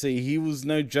in UFC. He was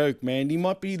no joke, man. He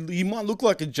might look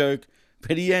like a joke,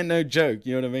 but he ain't no joke.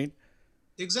 You know what I mean?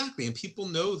 Exactly. And people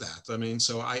know that.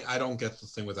 So I don't get the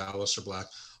thing with Aleister Black,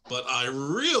 but I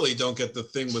really don't get the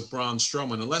thing with Braun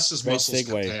Strowman, unless his muscles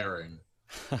kept tearing.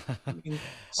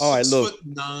 All right, look.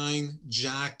 6'9",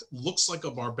 jacked, looks like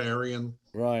a barbarian.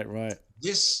 Right.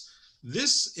 This,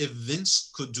 if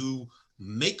Vince could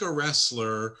make a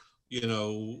wrestler,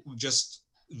 just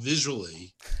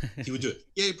visually, he would do it.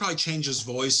 Yeah, he'd probably change his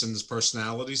voice and his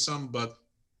personality some, but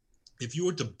if you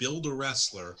were to build a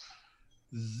wrestler,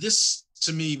 this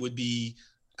to me would be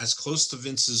as close to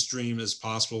Vince's dream as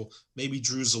possible. Maybe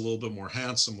Drew's a little bit more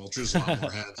handsome. Well, Drew's a lot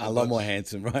more handsome. A lot more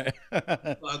handsome, right?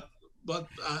 but but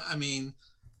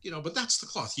that's the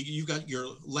cloth. You got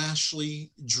your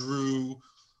Lashley, Drew,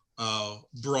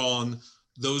 Braun.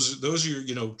 Those are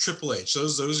your, Triple H.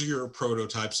 Those are your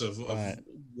prototypes of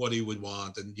what he would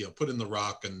want, and put in The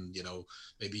Rock, and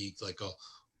maybe like a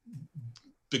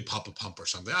Big Papa Pump or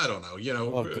something. I don't know.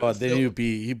 Oh God, then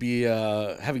he'd be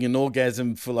having an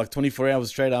orgasm for like 24 hours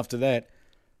straight after that.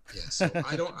 Yeah. So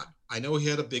I know he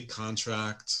had a big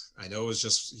contract. I know he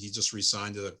just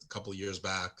re-signed it a couple of years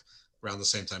back, around the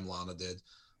same time Lana did.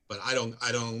 But I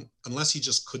don't, unless he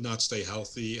just could not stay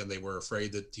healthy and they were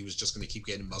afraid that he was just going to keep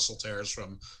getting muscle tears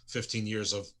from 15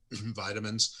 years of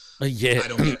vitamins. Yeah. I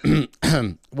don't get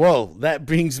it. Well, that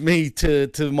brings me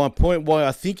to my point why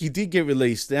I think he did get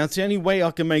released. Now, it's the only way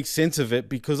I can make sense of it,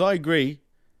 because I agree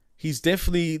he's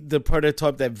definitely the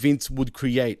prototype that Vince would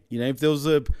create. You know, if there was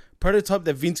a prototype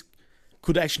that Vince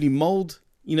could actually mold,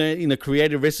 you know, in a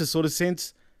creative wrestler sort of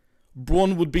sense,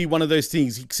 Braun would be one of those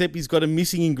things, except he's got a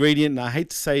missing ingredient, and I hate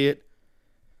to say it.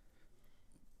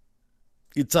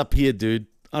 It's up here, dude.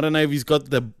 I don't know if he's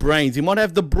got the brains. He might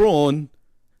have the brawn,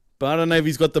 but I don't know if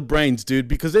he's got the brains, dude,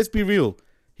 because let's be real.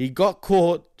 He got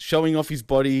caught showing off his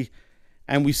body,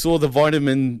 and we saw the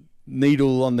vitamin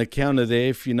needle on the counter there,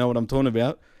 if you know what I'm talking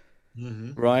about.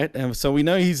 Mm-hmm. Right? And so we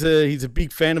know he's a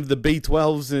big fan of the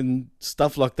B12s and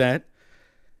stuff like that.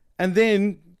 And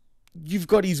then you've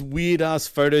got his weird-ass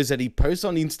photos that he posts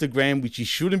on Instagram, which he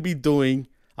shouldn't be doing.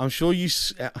 I'm sure you...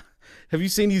 Have you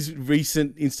seen his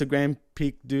recent Instagram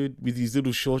pic, dude, with his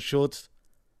little short shorts?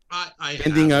 I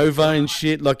bending over and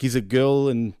shit like he's a girl,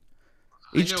 and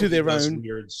each to their own.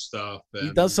 Weird stuff.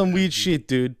 He does some weird shit,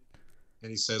 dude.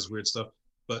 And he says weird stuff.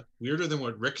 But weirder than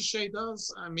what Ricochet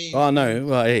does? I mean... Oh, no.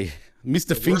 Well, hey,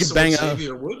 Mr. Fingerbanger.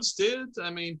 Xavier Woods did? I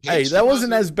mean... Hey, that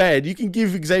wasn't as bad. You can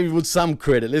give Xavier Woods some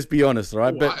credit, let's be honest,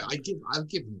 right? Oh, but I'll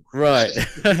give him credit.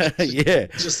 Right. Yeah.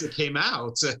 Just it came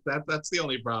out. That's the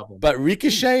only problem. But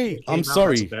Ricochet, I'm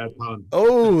sorry. That's a bad pun.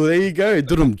 Oh, there you go.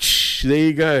 There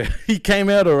you go. He came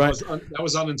out all right. That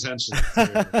was unintentional.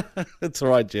 That's all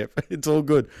right, Jeff. It's all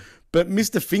good. But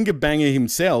Mr. Fingerbanger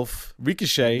himself,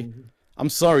 Ricochet... Mm-hmm. I'm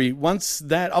sorry, once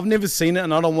that, I've never seen it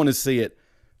and I don't want to see it.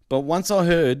 But once I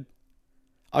heard,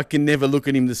 I can never look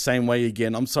at him the same way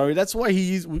again. I'm sorry, that's why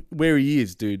he is where he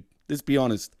is, dude. Let's be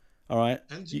honest, all right?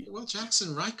 And, well,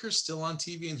 Jackson Riker's still on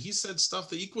TV and he said stuff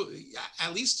that equally,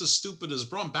 at least as stupid as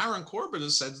Braun. Baron Corbin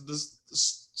has said this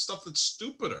stuff that's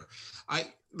stupider.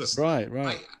 Listen,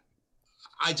 right.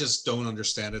 I just don't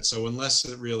understand it. So unless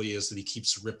it really is that he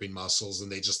keeps ripping muscles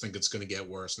and they just think it's going to get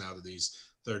worse now that he's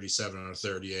 37 or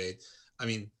 38, I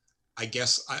mean, I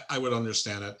guess I would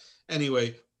understand it.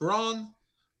 Anyway, Braun,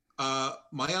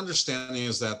 my understanding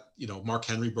is that, you know, Mark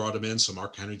Henry brought him in, so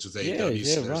Mark Henry's with AEW,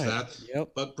 so there's that. Yep.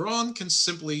 But Braun can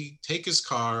simply take his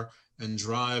car and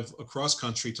drive across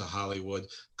country to Hollywood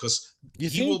because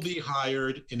he will be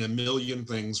hired in a million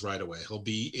things right away. He'll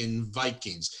be in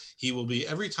Vikings. He will be,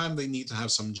 every time they need to have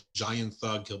some giant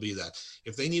thug, he'll be that.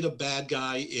 If they need a bad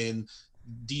guy in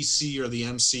DC or the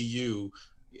MCU,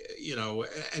 you know,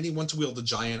 anyone to wield a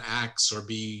giant axe or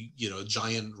be, you know, a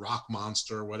giant rock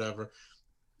monster or whatever,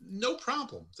 no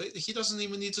problem. He doesn't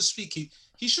even need to speak.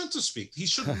 He shouldn't have speak. He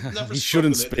should never. He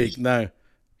shouldn't speak. No,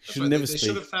 he should never speak.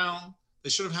 They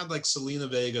should have had like Selena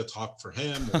Vega talk for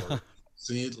him,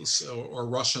 or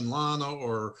Russian Lana,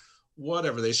 or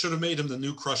whatever. They should have made him the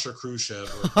new Crusher Khrushchev.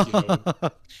 Or, you know,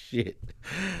 shit.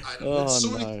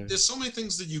 There's so many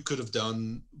things that you could have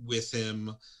done with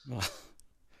him.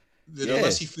 That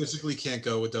unless he physically can't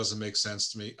go, it doesn't make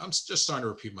sense to me. I'm just starting to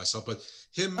repeat myself, but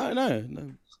him, no,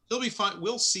 he'll be fine.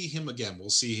 We'll see him again. We'll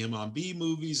see him on B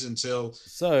movies until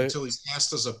he's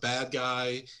cast as a bad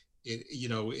guy,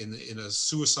 in a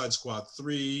Suicide Squad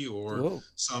 3 or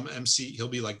some MC. He'll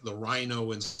be like the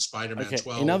Rhino in Spider-Man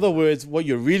 12. In other words, what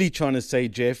you're really trying to say,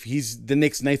 Jeff, he's the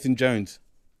next Nathan Jones.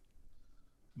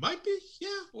 Might be,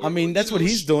 yeah. I mean, that's what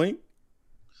he's doing.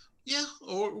 Yeah,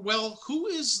 or well,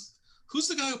 Who's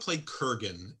the guy who played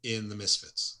Kurgan in The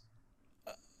Misfits?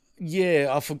 Yeah,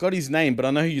 I forgot his name, but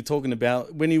I know who you're talking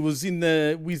about. When he was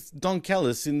with Don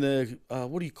Callis in the,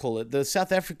 what do you call it? The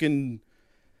South African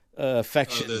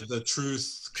faction. The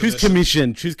Truth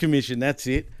Commission. Truth Commission, that's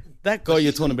it. That guy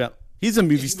you're talking about. He's a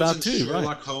movie star too, Sherlock right?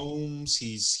 Sherlock Holmes.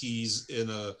 He's in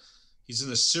a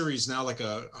series now, I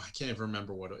can't even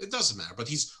remember it doesn't matter, but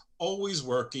he's always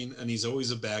working and he's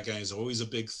always a bad guy. He's always a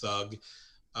big thug.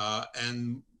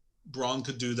 And Braun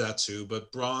could do that too,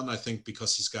 but Braun, I think,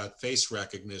 because he's got face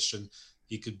recognition,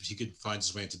 he could find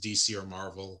his way into DC or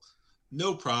Marvel,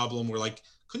 no problem. We're like,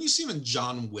 couldn't you see him in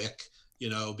John Wick? You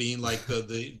know, being like the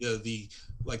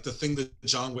thing that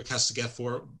John Wick has to get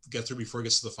through before he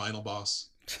gets to the final boss.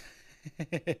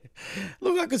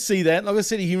 Look, I could see that. Like I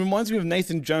said, he reminds me of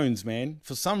Nathan Jones, man.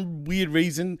 For some weird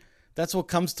reason, that's what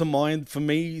comes to mind for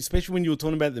me, especially when you were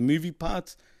talking about the movie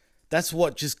parts. That's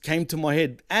what just came to my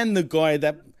head. And the guy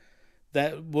that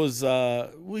was,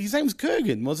 his name was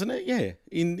Kurgan, wasn't it? Yeah,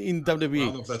 in WWE. I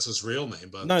don't know if that's his real name,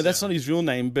 but no, that's not his real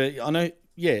name. But I know,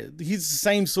 yeah, he's the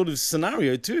same sort of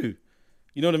scenario too.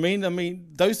 You know what I mean? I mean,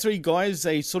 those three guys,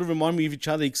 they sort of remind me of each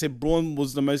other, except Braun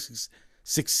was the most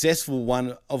successful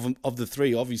one of the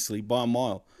three, obviously, by a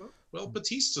mile. Well,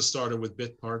 Batista started with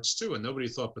bit parts too, and nobody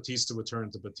thought Batista would turn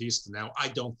into Batista. Now, I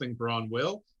don't think Braun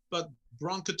will, but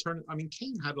Braun could turn. I mean,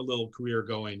 Kane had a little career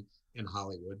going in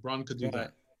Hollywood. Braun could do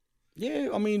that. Yeah,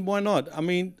 I mean, why not? I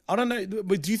mean, I don't know,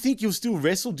 but do you think he'll still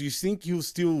wrestle? Do you think he'll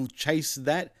still chase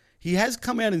that? He has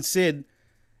come out and said,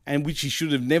 and which he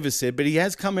should have never said, but he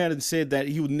has come out and said that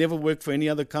he would never work for any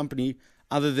other company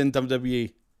other than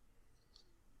WWE.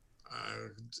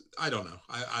 I don't know.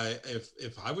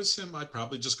 If I was him, I'd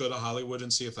probably just go to Hollywood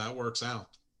and see if that works out.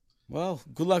 Well,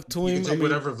 good luck to him. You can take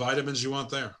whatever vitamins you want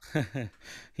there.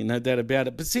 No doubt about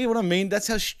it. But see what I mean? That's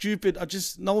how stupid.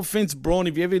 No offense, Braun,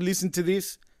 if you ever listen to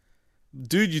this,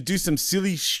 dude, you do some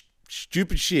silly,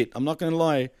 stupid shit. I'm not going to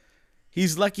lie.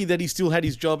 He's lucky that he still had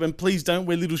his job. And please don't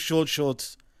wear little short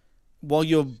shorts while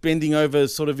you're bending over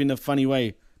sort of in a funny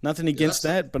way. Nothing against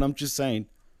that, but I'm just saying.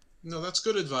 No, that's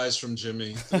good advice from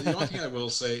Jimmy. The only thing I will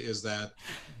say is that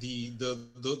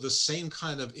the same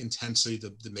kind of intensity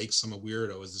that makes him a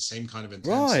weirdo is the same kind of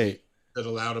intensity that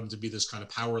allowed him to be this kind of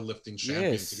powerlifting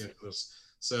champion to get this.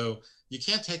 So you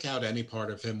can't take out any part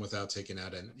of him without taking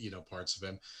out any, parts of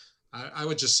him. I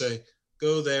would just say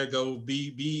go there, go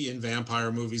be in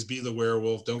vampire movies, be the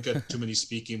werewolf. Don't get too many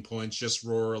speaking points. Just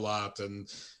roar a lot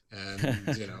and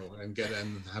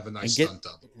have a nice stunt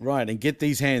double. Right, and get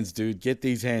these hands, dude. Get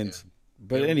these hands. Yeah.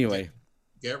 But anyway,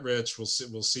 get rich. We'll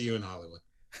see you in Hollywood.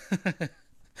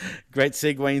 Great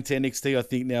segue into NXT, I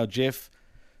think now, Jeff.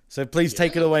 So please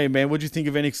take it away, man. What do you think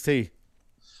of NXT?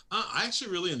 I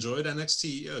actually really enjoyed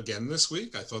NXT again this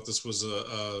week. I thought this was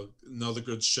another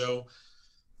good show,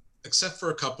 except for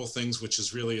a couple things, which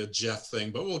is really a Jeff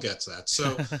thing, but we'll get to that.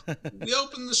 So we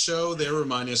open the show. They're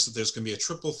reminding us that there's going to be a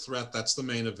triple threat. That's the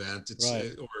main event. There's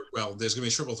going to be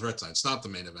a triple threat tonight. It's not the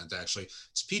main event, actually.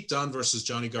 It's Pete Dunne versus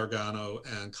Johnny Gargano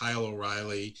and Kyle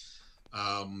O'Reilly.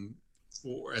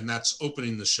 And that's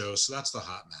opening the show. So that's the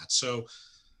hot match. So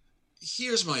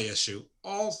here's my issue.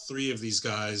 All three of these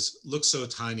guys look so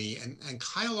tiny, and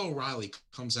Kyle O'Reilly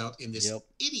comes out in this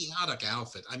idiotic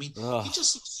outfit. I mean, he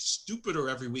just looks stupider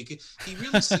every week. He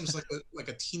really seems like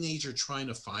a teenager trying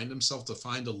to find himself, to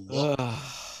find a look.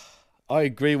 I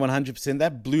agree 100%.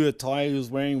 That blue attire he was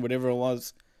wearing, whatever it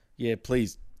was,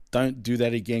 please don't do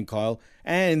that again, Kyle.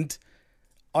 And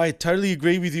I totally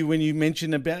agree with you when you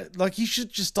mentioned about, he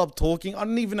should just stop talking. I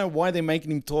don't even know why they're making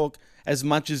him talk as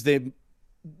much as they're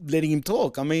letting him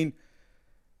talk. I mean,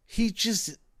 I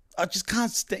just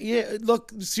can't stand. Yeah,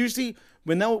 look, seriously,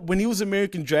 when he was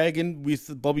American Dragon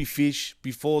with Bobby Fish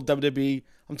before WWE,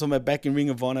 I'm talking about back in Ring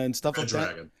of Honor and stuff like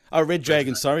that. Oh, Red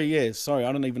Dragon. Sorry, sorry.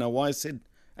 I don't even know why I said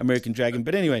American Dragon,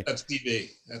 but anyway. That's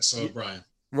DB. That's Brian.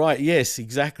 Right. Yes,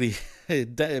 exactly.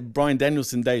 Brian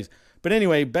Danielson days. But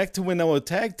anyway, back to when they were a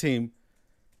tag team.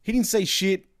 He didn't say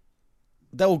shit.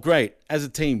 They were great as a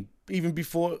team, even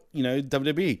before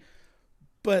WWE.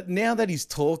 But now that he's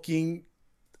talking,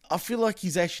 I feel like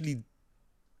he's actually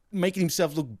making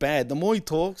himself look bad. The more he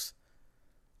talks,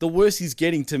 the worse he's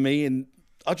getting to me, and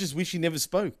I just wish he never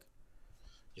spoke.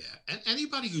 Yeah, and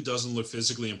anybody who doesn't look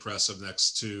physically impressive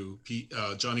next to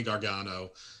Johnny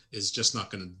Gargano is just not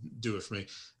going to do it for me.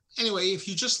 Anyway, if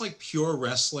you just like pure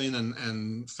wrestling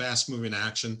and fast-moving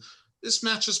action, this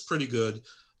match is pretty good.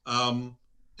 And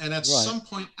at some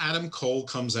point, Adam Cole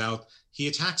comes out. He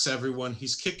attacks everyone.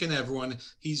 He's kicking everyone.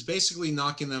 He's basically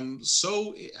knocking them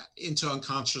so into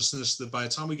unconsciousness that by the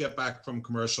time we get back from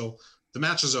commercial, the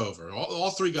match is over.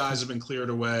 All three guys have been cleared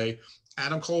away.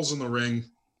 Adam Cole's in the ring.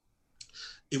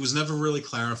 It was never really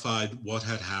clarified what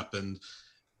had happened.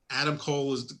 Adam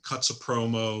Cole cuts a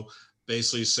promo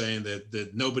basically saying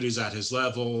that nobody's at his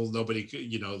level. Nobody,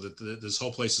 that this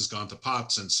whole place has gone to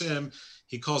pot since him.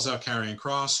 He calls out Karrion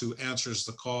Kross, who answers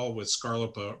the call with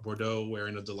Scarlett Bordeaux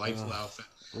wearing a delightful outfit.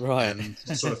 Right. And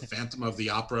sort of Phantom of the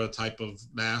Opera type of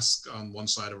mask on one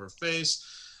side of her face.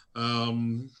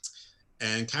 And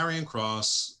Karrion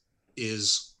Kross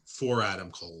is for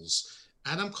Adam Cole's.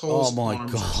 Adam Cole's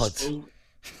arms are so,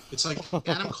 it's like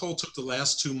Adam Cole took the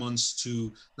last 2 months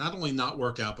to not only not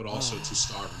work out, but also to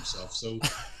starve himself. So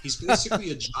he's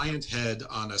basically a giant head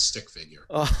on a stick figure.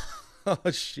 Oh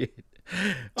shit.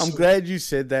 I'm glad you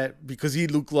said that, because he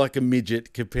looked like a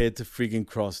midget compared to friggin'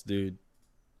 Kross, dude.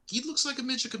 He looks like a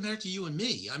midget compared to you and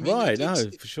me. I mean, right,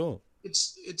 for sure.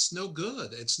 It's no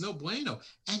good. It's no bueno.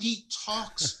 And he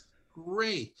talks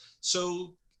great.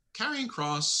 So Karrion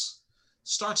Kross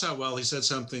starts out well. He said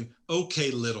something,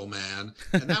 "Okay, little man,"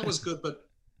 and that was good. But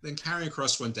then Karrion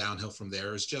Kross went downhill from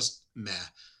there. It's just meh.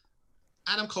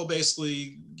 Adam Cole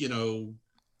basically,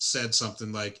 said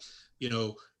something like,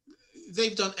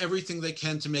 they've done everything they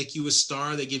can to make you a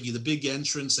star. They give you the big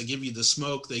entrance. They give you the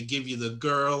smoke. They give you the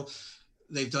girl.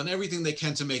 They've done everything they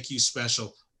can to make you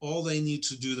special. All they need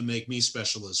to do to make me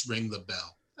special is ring the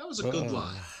bell. That was a good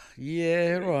line.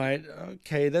 Yeah, right.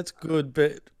 Okay, that's good.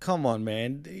 But come on,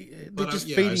 man. They're just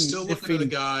feeding. I'm still looking at a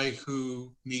guy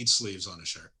who needs sleeves on his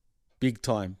shirt. Big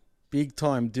time,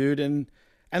 dude. And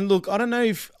look, I don't know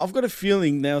if I've got a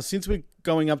feeling now, since we're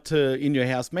going up to In Your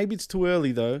House. Maybe it's too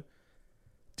early though.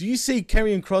 Do you see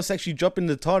Karrion Kross actually dropping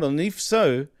the title? And if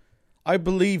so, I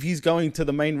believe he's going to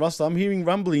the main roster. I'm hearing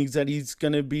rumblings that he's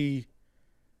going to be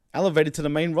elevated to the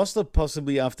main roster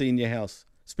possibly after In Your House,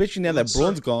 especially now that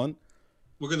Braun's gone.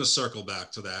 We're going to circle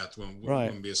back to that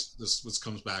when this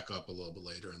comes back up a little bit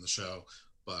later in the show,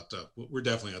 but we're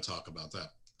definitely going to talk about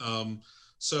that.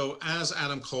 So as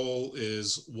Adam Cole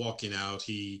is walking out,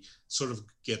 he sort of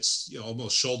gets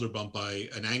almost shoulder bumped by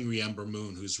an angry Ember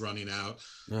Moon who's running out,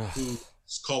 who's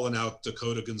calling out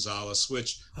Dakota Gonzalez.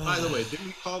 Which, by the way, didn't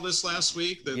we call this last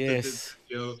week that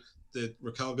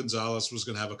Raquel Gonzalez was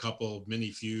going to have a couple of mini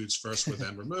feuds, first with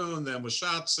Ember Moon, then with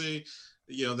Shotzi,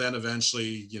 then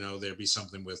eventually there'd be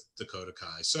something with Dakota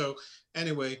Kai. So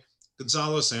anyway,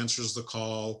 Gonzalez answers the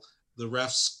call. The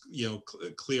refs,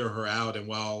 clear her out. And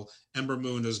while Ember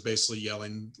Moon is basically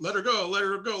yelling, let her go, let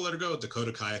her go, let her go,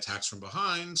 Dakota Kai attacks from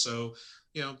behind. So,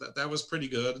 that was pretty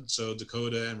good. So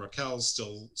Dakota and Raquel's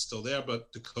still there,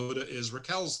 but Dakota is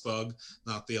Raquel's thug,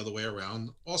 not the other way around.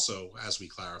 Also, as we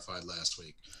clarified last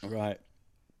week. Right.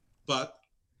 But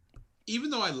even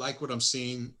though I like what I'm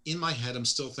seeing, in my head, I'm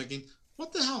still thinking,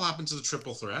 what the hell happened to the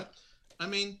triple threat? I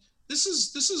mean, This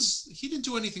is he didn't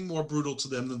do anything more brutal to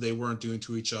them than they weren't doing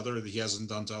to each other, that he hasn't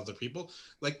done to other people.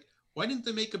 Like, why didn't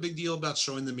they make a big deal about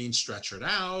showing the mean stretchered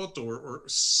out or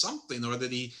something, or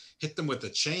that he hit them with a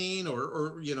chain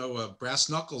or brass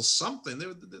knuckles, something?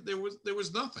 There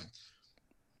was nothing.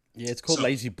 Yeah, it's called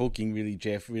lazy booking, really,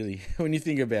 Jeff, really, when you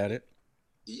think about it.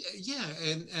 Yeah,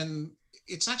 and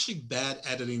it's actually bad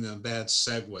editing and a bad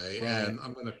segue, right. And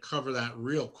I'm going to cover that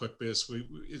real quick because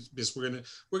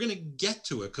we're going to get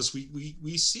to it because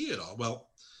we see it all. Well,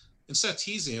 instead of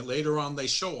teasing it, later on they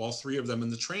show all three of them in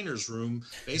the trainer's room,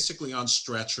 basically on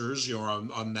stretchers,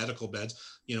 on medical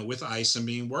beds, with ice and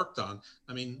being worked on.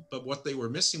 I mean, but what they were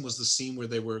missing was the scene where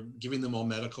they were giving them all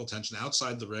medical attention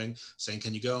outside the ring, saying,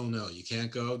 "Can you go? No, you can't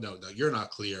go. No, you're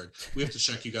not cleared. We have to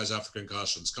check you guys out for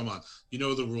concussions. Come on, you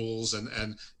know the rules."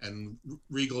 And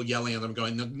Regal yelling at them,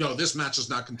 going, "No, this match is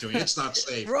not continuing. It's not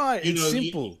safe." Right. It's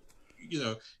simple.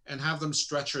 And have them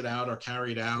stretchered out or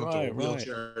carried out or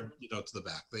wheelchair, to the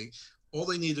back. All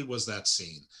they needed was that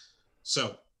scene.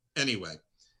 So anyway,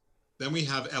 then we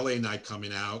have LA Knight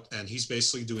coming out, and he's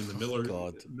basically doing the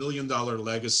 $1 Million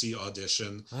Legacy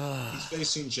audition. He's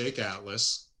facing Jake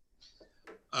Atlas.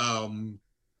 And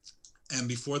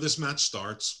before this match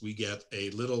starts, we get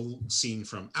a little scene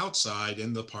from outside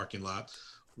in the parking lot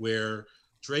where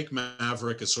Drake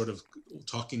Maverick is sort of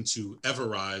talking to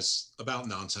Everrise about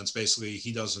nonsense. Basically,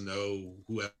 he doesn't know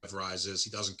who Everrise is. He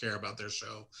doesn't care about their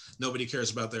show. Nobody cares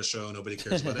about their show. Nobody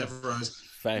cares about Everrise.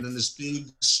 And then this big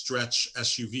stretch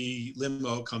SUV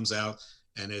limo comes out,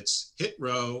 and it's Hit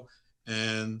Row,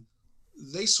 and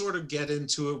they sort of get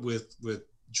into it with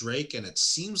Drake, and it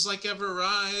seems like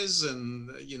Everrise, and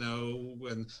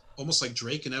and almost like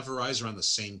Drake and Everrise are on the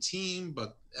same team,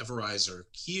 but Everrise are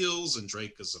heels and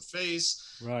Drake is a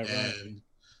face. Right. And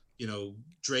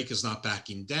Drake is not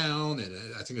backing down,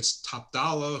 and I think it's Top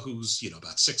Dollar, who's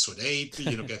about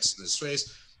 6'8", gets in his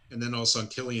face. And then all of a sudden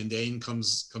Killian Dane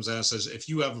comes out and says, "If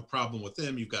you have a problem with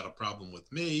him, you've got a problem with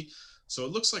me." So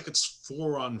it looks like it's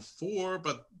 4-on-4,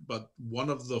 but one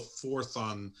of the fourth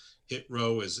on Hit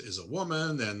Row is a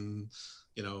woman, and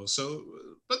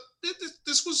but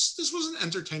this was an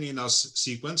entertaining enough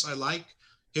sequence. I like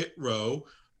Hit Row.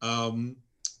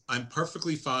 I'm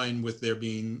perfectly fine with there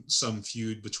being some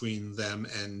feud between them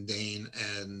and Dane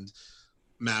and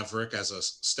Maverick as a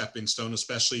stepping stone,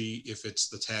 especially if it's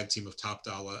the tag team of Top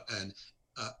Dollar and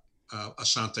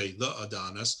Ashante the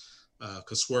Adonis,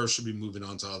 because Swerve should be moving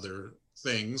on to other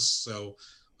things. So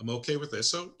I'm okay with this.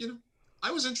 So, I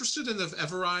was interested in if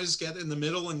Everrise get in the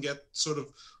middle and get sort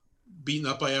of beaten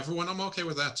up by everyone. I'm okay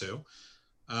with that too.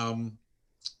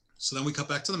 So then we cut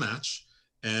back to the match,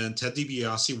 and Ted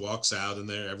DiBiase walks out, and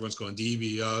everyone's going,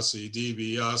 DiBiase,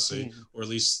 DiBiase, or at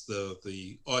least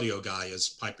the audio guy is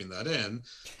piping that in.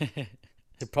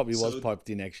 It probably was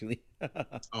piped in, actually.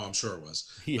 Oh, I'm sure it was.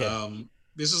 Yeah.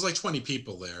 This is like 20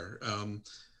 people there.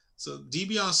 So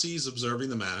DiBiase is observing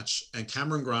the match, and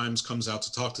Cameron Grimes comes out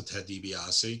to talk to Ted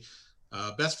DiBiase.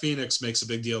 Beth Phoenix makes a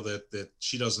big deal that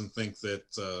she doesn't think that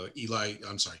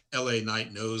LA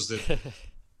Knight knows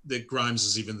that Grimes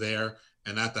is even there.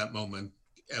 And at that moment,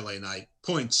 LA Knight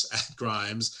points at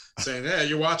Grimes, saying, "Hey,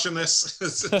 you watching this?"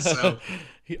 So,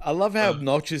 I love how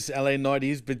obnoxious LA Knight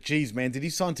is, but geez, man, did he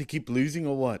sign to keep losing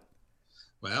or what?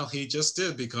 Well, he just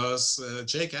did, because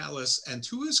Jake Atlas, and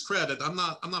to his credit, I'm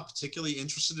not particularly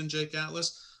interested in Jake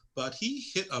Atlas, but he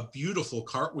hit a beautiful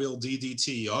cartwheel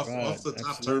DDT off the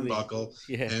top absolutely. turnbuckle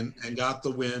and got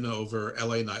the win over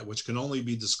LA Knight, which can only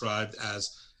be described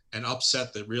as an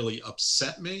upset that really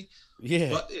upset me. Yeah.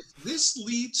 But if this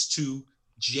leads to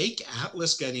Jake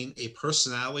Atlas getting a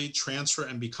personality transfer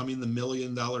and becoming the $1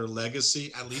 million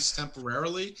legacy, at least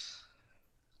temporarily,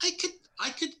 I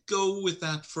could go with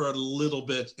that for a little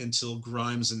bit until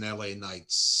Grimes and LA Knight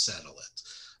settle it.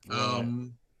 Right.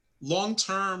 Long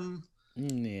term,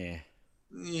 Yeah.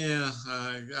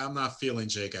 I'm not feeling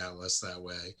Jake Atlas that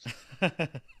way.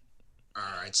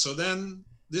 All right, so then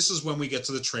this is when we get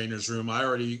to the trainer's room. I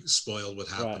already spoiled what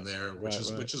happened there, which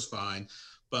is fine.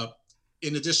 But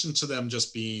in addition to them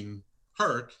just being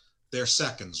hurt, their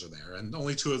seconds are there, and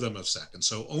only 2 of them have seconds.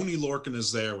 So Oney Lorcan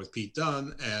is there with Pete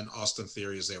Dunne, and Austin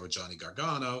Theory is there with Johnny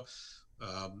Gargano.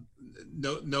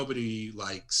 Nobody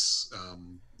likes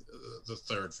the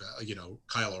third,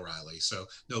 Kyle O'Reilly. So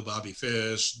no Bobby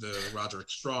Fish, the Roderick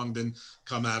Strong didn't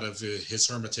come out of his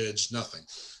hermitage, nothing.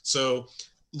 So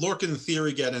Lorcan and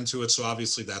Theory get into it, so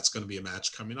obviously that's going to be a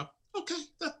match coming up. Okay,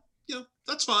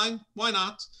 that's fine. Why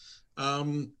not?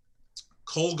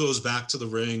 Cole goes back to the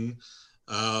ring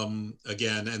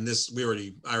again, and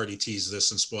I already teased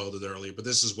this and spoiled it earlier, but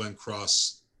this is when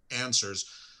Cross answers.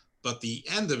 But the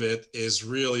end of it is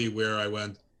really where I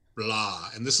went blah,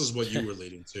 and this is what you were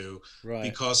leading to, Right?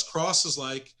 Because Cross is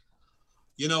like,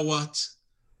 you know what?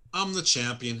 I'm the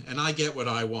champion, and I get what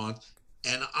I want.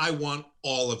 And I want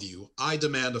all of you. I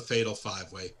demand a fatal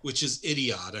 5-way, which is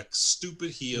idiotic,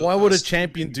 stupid heel. Why would a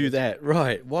champion do that?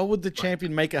 Right. Why would the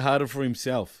champion make it harder for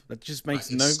himself? That just makes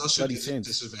no bloody sense.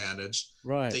 Disadvantage.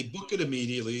 Right. They book it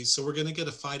immediately, so we're going to get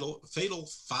a fatal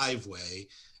 5-way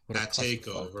at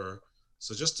TakeOver.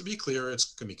 So just to be clear,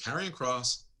 it's going to be Karrion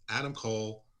Kross, Adam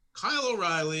Cole, Kyle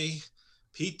O'Reilly,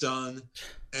 Pete Dunne,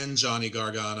 and Johnny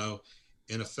Gargano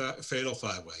in a fatal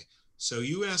 5-way. So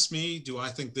you asked me, do I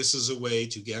think this is a way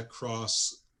to get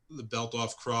Cross, the belt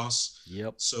off Cross?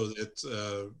 Yep. So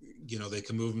that, they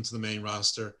can move him to the main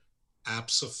roster?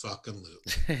 Abso-fucking-lute.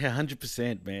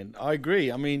 100%, man. I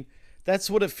agree. I mean, that's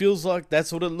what it feels like.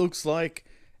 That's what it looks like.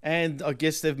 And I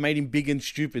guess they've made him big and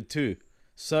stupid too.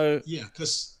 So yeah,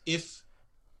 because if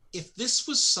this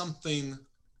was something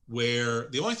where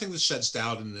the only thing that sheds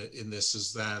doubt in this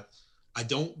is that I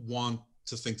don't want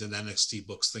to think that NXT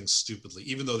books things stupidly,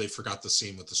 even though they forgot the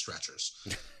scene with the stretchers.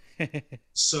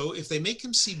 So if they make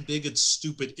him seem big and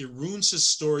stupid, it ruins his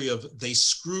story of they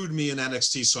screwed me in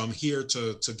NXT, so I'm here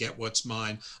to get what's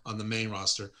mine on the main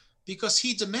roster, because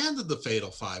he demanded the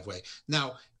fatal 5-way.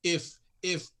 Now, if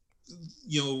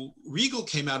Regal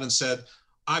came out and said,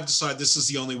 I've decided this is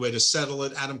the only way to settle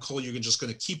it. Adam Cole, you're just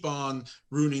going to keep on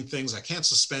ruining things. I can't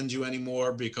suspend you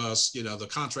anymore because, the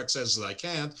contract says that I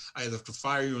can't. I either have to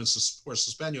fire you or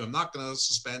suspend you. I'm not going to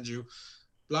suspend you.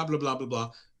 Blah, blah, blah, blah,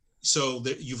 blah. So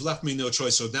you've left me no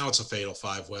choice. So now it's a fatal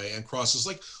 5-way. And Cross is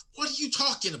like, what are you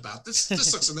talking about? This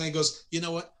sucks. And then he goes, you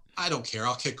know what? I don't care.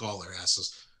 I'll kick all their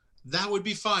asses. That would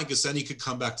be fine, because then he could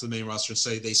come back to the main roster and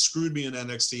say, they screwed me in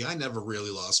NXT. I never really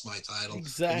lost my title.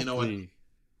 Exactly. And you know what?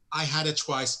 I had it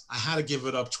twice. I had to give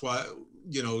it up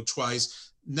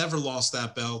twice. Never lost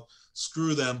that belt.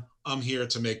 Screw them. I'm here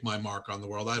to make my mark on the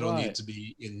world. I don't need to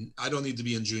be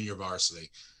in junior varsity.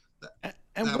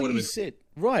 And what you said,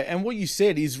 right? And what you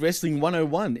said is wrestling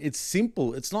 101. It's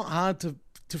simple. It's not hard to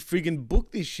friggin'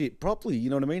 book this shit properly. You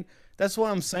know what I mean? That's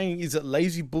why I'm saying, is it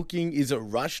lazy booking? Is it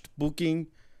rushed booking?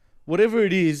 Whatever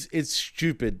it is, it's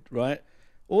stupid, right?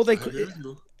 All they could.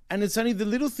 And it's only the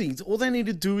little things. All they need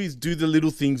to do is do the little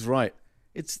things right.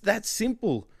 It's that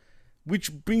simple.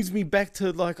 Which brings me back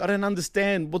to, I don't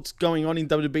understand what's going on in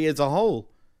WWE as a whole.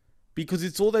 Because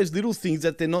it's all those little things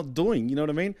that they're not doing. You know what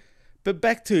I mean? But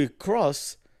back to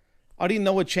Cross, I didn't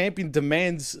know a champion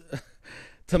demands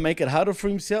to make it harder for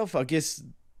himself. I guess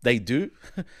they do.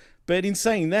 But in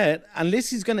saying that, unless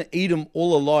he's going to eat them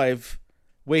all alive,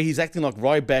 where he's acting like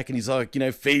Ryback and he's like,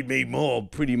 feed me more,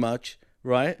 pretty much.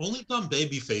 Right. Only dumb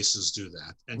baby faces do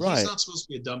that. And he's not supposed to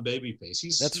be a dumb baby face.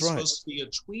 He's supposed to be a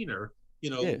tweener,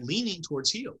 leaning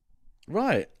towards heel.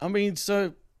 Right. I mean,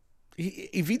 so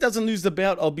if he doesn't lose the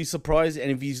belt, I'll be surprised. And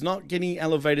if he's not getting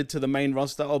elevated to the main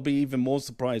roster, I'll be even more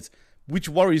surprised. Which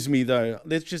worries me, though.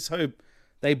 Let's just hope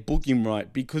they book him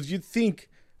right. Because you'd think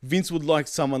Vince would like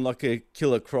someone like a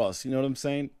Killer Cross. You know what I'm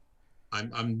saying?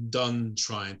 I'm done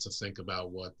trying to think about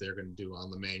what they're going to do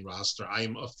on the main roster. I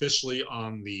am officially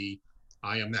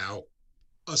I am now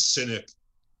a cynic.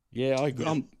 Yeah, I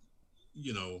agree.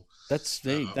 That's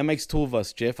me. That makes 2 of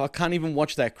us, Jeff. I can't even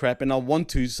watch that crap, and I want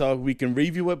to so we can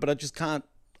review it, but I just can't.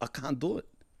 I can't do it.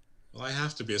 Well, I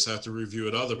have to be, so I have to review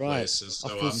at other Right. places. So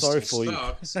I feel I'm sorry still for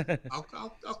you. stuck.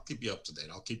 I'll keep you up to date.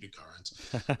 I'll keep you current.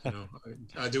 You know,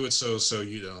 I do it so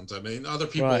you don't. I mean, other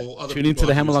people. Right. Other Tune people into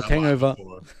the have used Hammerlock that line Hangover.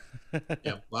 before.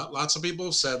 Yeah, lots of people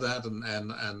have said that,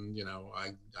 and you know,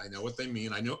 I know what they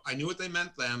mean. I knew what they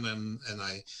meant then, and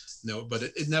I know, but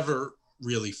it never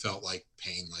really felt like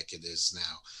pain like it is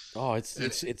now. Oh,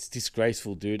 it's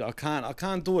disgraceful, dude. I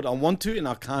can't do it. I want to, and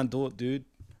I can't do it, dude.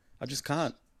 I just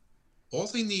can't. All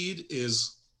they need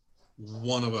is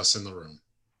one of us in the room.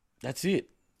 That's it.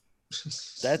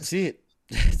 That's it.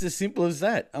 It's as simple as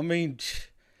that. I mean,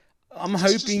 I'm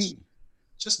hoping.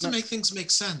 Just to make things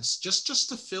make sense, just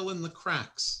to fill in the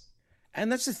cracks. And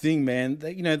that's the thing, man.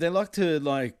 They, you know, they like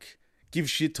to give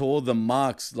shit to all the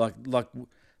marks, like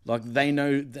they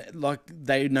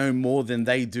know more than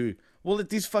they do. Well, at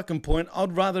this fucking point,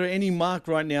 I'd rather any mark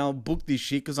right now book this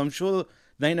shit because I'm sure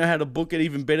they know how to book it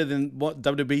even better than what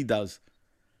WWE does.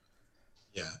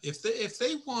 Yeah, if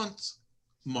they want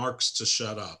marks to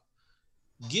shut up,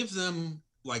 give them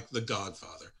like The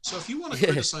Godfather. So if you want to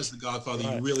criticize The Godfather,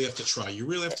 you really have to try. You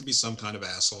really have to be some kind of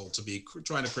asshole to be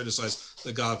trying to criticize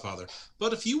The Godfather.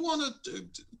 But if you want to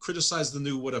criticize the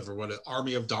new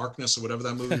Army of Darkness or whatever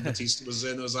that movie Batista was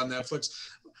in, it was on Netflix.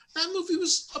 That movie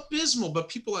was abysmal, but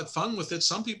people had fun with it.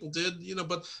 Some people did, you know.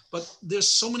 But there's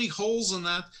so many holes in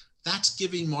that. That's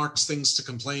giving Marks things to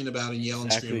complain about and yell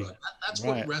and scream about. That's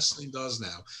what wrestling does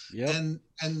now. Yep.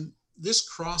 And this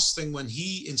Cross thing, when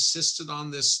he insisted on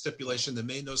this stipulation that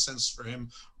made no sense for him,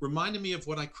 reminded me of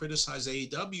what I criticize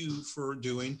AEW for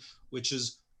doing, which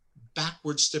is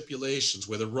backward stipulations,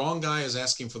 where the wrong guy is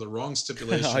asking for the wrong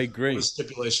stipulation. I agree. The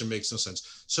stipulation makes no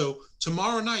sense. So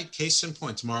tomorrow night, case in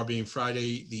point, tomorrow being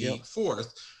Friday the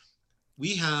 4th,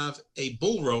 we have a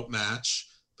bull rope match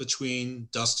between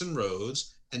Dustin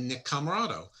Rhodes and Nick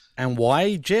Comoroto. And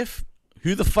why, Jeff?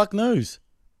 Who the fuck knows?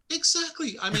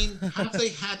 Exactly. I mean, have they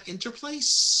had interplay?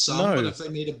 Some, no. But have they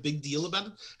made a big deal about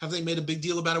it? Have they made a big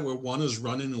deal about it where one is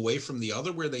running away from the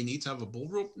other, where they need to have a bull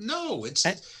rope? No, it's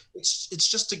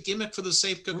just a gimmick for the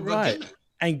sake of a gimmick.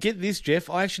 And get this, Jeff,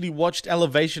 I actually watched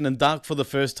Elevation and Dark for the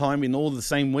first time in all the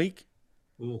same week.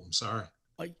 Oh, I'm sorry.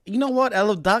 You know what?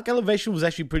 Dark Elevation was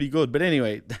actually pretty good. But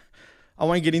anyway, I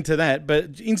won't get into that.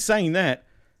 But in saying that,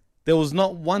 there was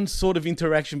not one sort of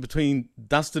interaction between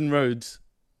Dustin Rhodes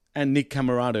and Nick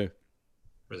Comoroto.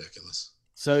 Ridiculous.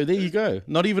 So there you go.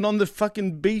 Not even on the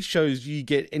fucking B shows you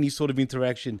get any sort of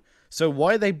interaction. So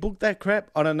why they booked that crap,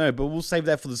 I don't know. But we'll save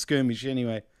that for the skirmish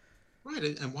anyway. Right,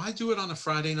 and why do it on a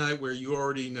Friday night where you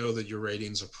already know that your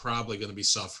ratings are probably going to be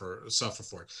suffer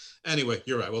for it? Anyway,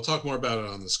 you're right. We'll talk more about it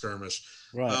on the skirmish.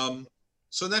 Right.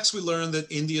 So next we learn that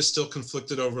Indy is still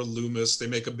conflicted over Loomis. They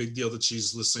make a big deal that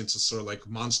she's listening to sort of like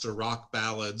monster rock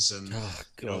ballads, and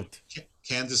you know,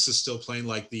 Candice is still playing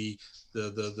like the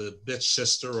bitch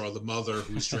sister or the mother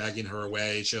who's dragging her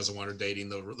away. She doesn't want her dating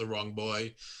the wrong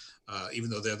boy, even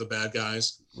though they're the bad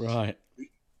guys. Right.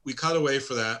 We cut away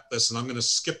for that. Listen, I'm going to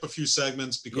skip a few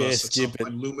segments because at some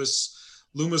point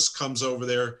Loomis comes over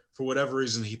there. For whatever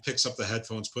reason, he picks up the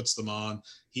headphones, puts them on.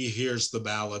 He hears the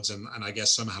ballads, and I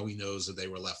guess somehow he knows that they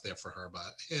were left there for her,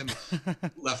 but him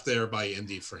left there by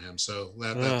Indy for him. So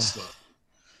that's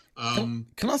love.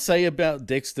 Can I say about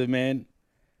Dexter, man?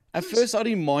 At first, I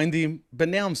didn't mind him, but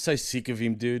now I'm so sick of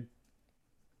him, dude.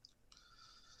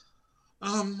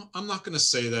 I'm not going to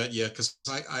say that yet because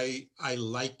I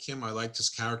like him. I liked his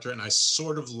character, and I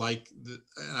sort of like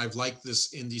and I've liked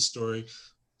this Indy story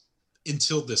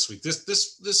until this week.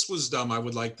 This was dumb. I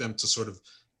would like them to sort of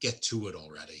get to it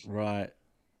already. Right.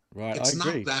 It's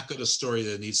not that good a story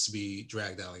that needs to be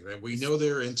dragged out like that. We know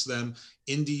they're into them.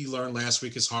 Indy learned last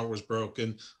week his heart was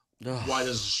broken. Why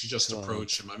doesn't she just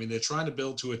approach him? I mean, they're trying to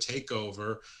build to a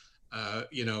takeover.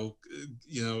 You know,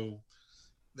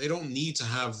 they don't need to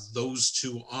have those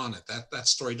two on it. That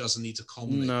story doesn't need to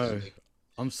culminate. No,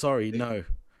 I'm sorry, no.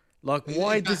 Like,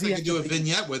 why does he have to do a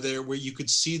vignette where you could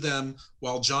see them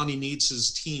while Johnny needs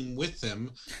his team with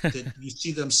him, that you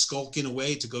see them skulking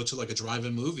away to go to like a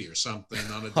drive-in movie or something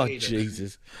on a date. Oh,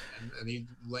 Jesus. And he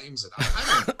blames it.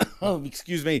 I don't Oh,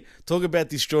 excuse me. Talk about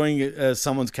destroying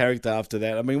someone's character after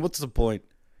that. I mean, what's the point?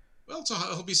 Well,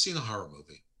 he'll be seeing a horror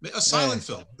movie. A silent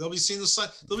film. They'll be seeing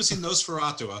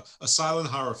Nosferatu, a silent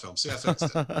horror film. See, I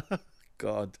fixed it.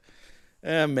 God.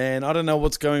 Yeah, man. I don't know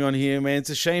what's going on here, man.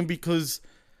 It's a shame because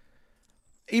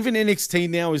even NXT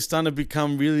now is starting to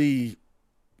become really,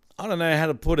 I don't know how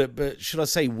to put it, but should I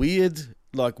say weird?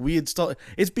 Like weird stuff.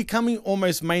 It's becoming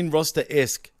almost main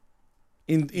roster-esque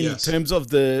in terms of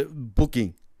the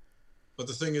booking. But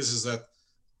the thing is that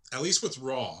at least with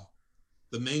Raw,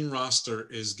 the main roster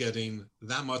is getting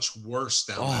that much worse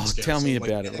down Oh, that scale. tell me like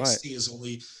about it,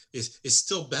 NXT is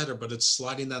still better, but it's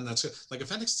sliding down that scale. Like if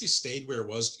NXT stayed where it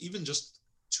was even just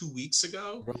 2 weeks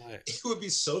ago, Right. it would be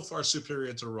so far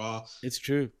superior to Raw. It's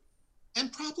true.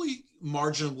 And probably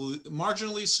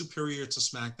marginally superior to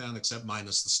SmackDown, except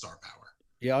minus the star power.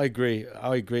 Yeah, I agree.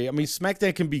 I mean,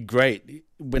 SmackDown can be great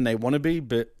when they want to be,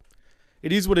 but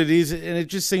it is what it is. And it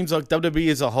just seems like WWE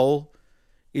as a whole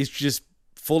is just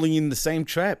falling in the same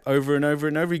trap over and over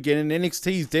and over again. And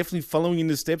NXT is definitely following in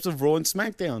the steps of Raw and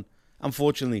SmackDown,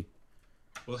 unfortunately.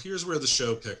 Well, here's where the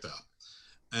show picked up.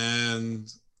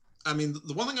 And I mean,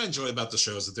 the one thing I enjoy about the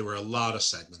show is that there were a lot of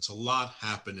segments. A lot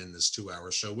happened in this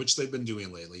 2-hour show, which they've been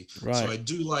doing lately. Right. So I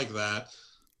do like that.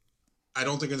 I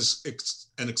don't think it's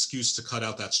an excuse to cut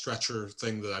out that stretcher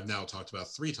thing that I've now talked about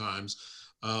 3 times.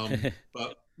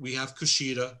 But we have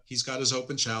Kushida. He's got his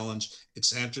open challenge.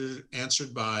 It's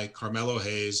answered by Carmelo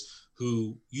Hayes,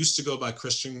 who used to go by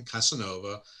Christian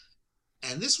Casanova.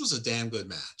 And this was a damn good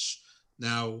match.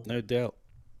 Now, No doubt.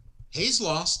 Hayes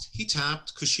lost. He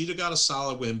tapped. Kushida got a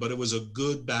solid win, but it was a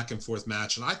good back and forth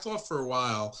match. And I thought for a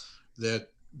while that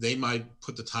they might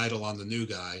put the title on the new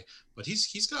guy, but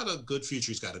he's got a good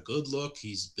future. He's got a good look.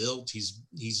 He's built.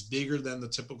 He's bigger than the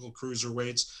typical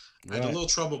cruiserweights. I had a little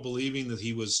trouble believing that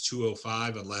he was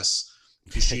 205 unless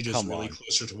Kushida's really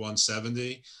closer to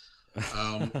 170.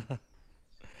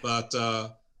 But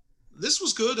this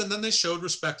was good, and then they showed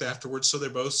respect afterwards, so they're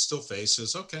both still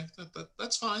faces. Okay,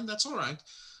 that's fine. That's all right.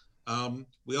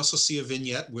 We also see a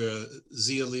vignette where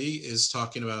Xia Li is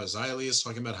talking about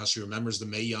how she remembers the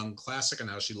Mae Young Classic and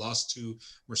how she lost to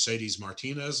Mercedes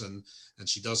Martinez and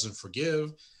she doesn't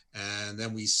forgive. And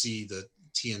then we see the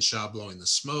Tian Sha blowing the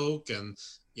smoke, and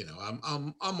you know,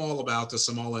 I'm all about this.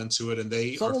 I'm all into it, and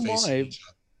they are facing each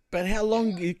other. But how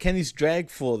long can this drag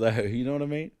for, though? You know what I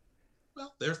mean?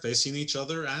 Well, they're facing each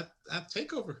other at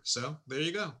TakeOver, so there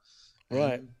you go.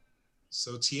 Right. And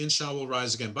so Tian Sha will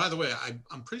rise again. By the way,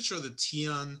 I'm pretty sure that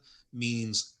Tian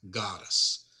means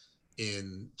goddess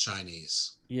in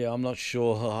Chinese. Yeah, I'm not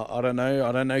sure. I don't know.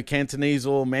 I don't know Cantonese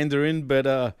or Mandarin,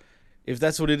 but if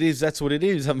that's what it is, that's what it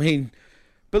is. I mean,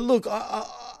 but look,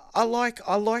 I like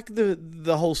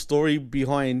the whole story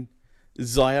behind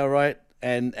Xia, right?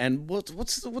 And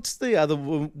what's the other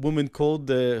woman called?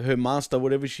 Her master,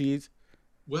 whatever she is.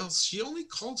 Well, she only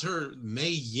called her Mei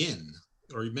Yin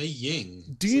or Mei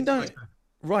Ying. Do you know? Like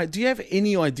right? Do you have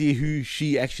any idea who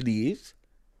she actually is?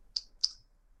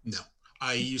 No,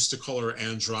 I used to call her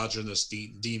androgynous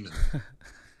demon.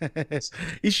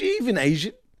 Is she even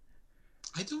Asian?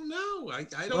 I don't know. I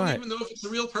don't even know if it's a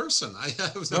real person. I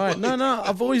have no Right. idea. No.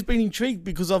 I've always been intrigued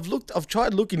because I've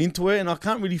tried looking into her and I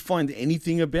can't really find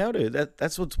anything about her.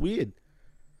 That's what's weird.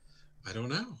 I don't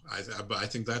know. I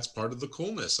think that's part of the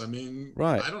coolness. I mean,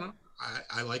 Right. I don't know.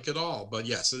 I like it all. But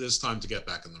yes, it is time to get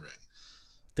back in the ring.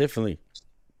 Definitely.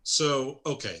 So,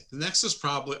 okay. The next is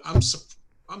probably, I'm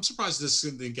surprised this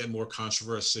didn't get more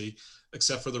controversy,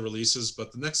 except for the releases.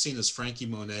 But the next scene is Frankie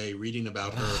Monet reading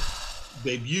about her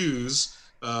debuts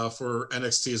for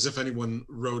NXT, as if anyone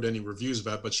wrote any reviews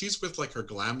about it. But she's with like her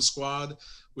glam squad,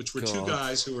 which were two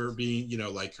guys who were being, you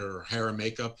know, like her hair and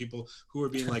makeup people who were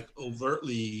being like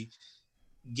overtly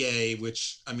gay,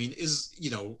 which I mean is,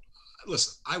 you know,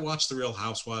 listen, I watched The Real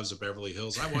Housewives of Beverly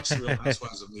Hills. I watched The Real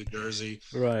Housewives of New Jersey.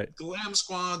 Right. Glam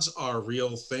squads are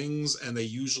real things, and they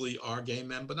usually are gay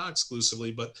men, but not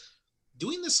exclusively. But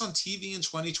doing this on TV in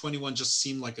 2021 just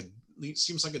seems like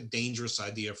a dangerous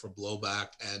idea for blowback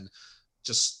and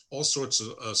just all sorts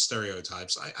of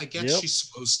stereotypes. I guess she's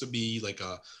supposed to be like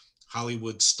a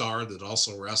Hollywood star that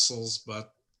also wrestles,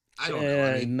 but I don't know.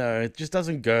 I mean, no, it just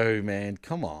doesn't go, man.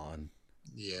 Come on.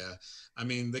 Yeah. I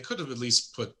mean, they could have at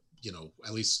least put, you know,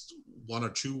 at least 1 or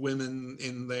 2 women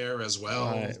in there as well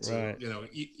Right. you know,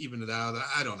 even it out.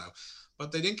 I don't know.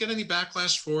 But they didn't get any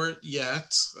backlash for it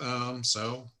yet.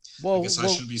 So I guess I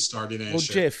should be starting a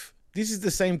shit. Jeff, this is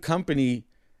the same company,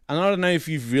 and I don't know if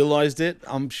you've realized it.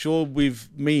 I'm sure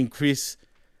me and Chris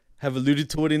have alluded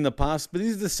to it in the past, but this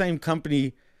is the same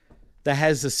company that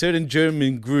has a certain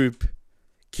German group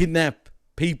kidnap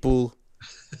people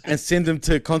and send them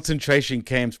to concentration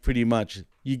camps, pretty much.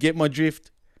 You get my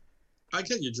drift? I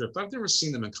get your drift. I've never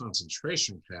seen them in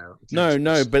concentration camps.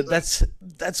 No, but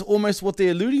that's almost what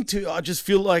they're alluding to. I just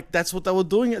feel like that's what they were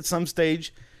doing at some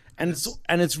stage, and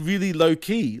it's really low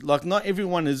key. Like, not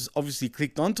everyone has obviously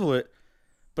clicked onto it,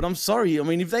 but I'm sorry. I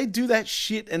mean, if they do that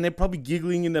shit and they're probably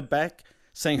giggling in the back,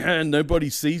 saying, "Hey, nobody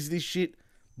sees this shit,"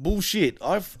 bullshit.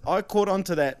 I caught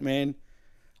onto that, man.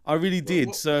 I really did.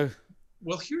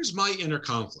 Well, here's my inner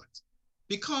conflict,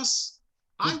 because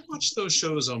I watch those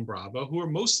shows on Bravo, who are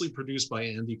mostly produced by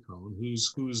Andy Cohen,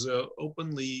 who's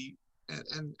openly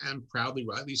and proudly,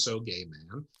 rightly so, gay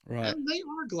man. Right. And they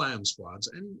are glam squads,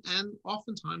 and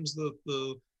oftentimes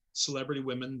the celebrity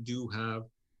women do have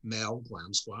male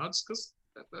glam squads because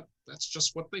that's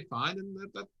just what they find, and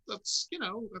that's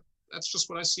that's just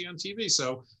what I see on TV.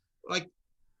 So, like,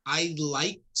 I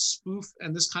like spoof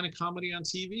and this kind of comedy on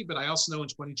TV, but I also know in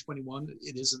 2021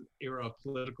 it is an era of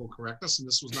political correctness, and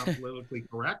this was not politically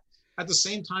correct. At the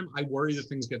same time, I worry that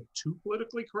things get too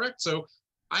politically correct. So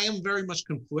I am very much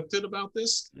conflicted about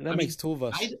this. That makes two of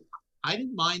us. I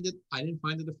didn't mind it. I didn't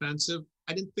find it offensive.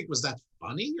 I didn't think it was that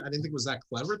funny. I didn't think it was that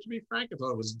clever, to be frank. I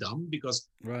thought it was dumb because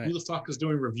who the fuck is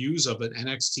doing reviews of an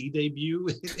NXT debut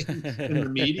in the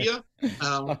media?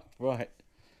 Right.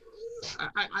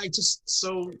 I just,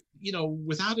 so,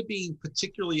 without it being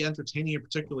particularly entertaining or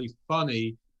particularly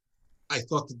funny, I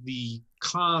thought that the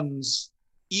cons,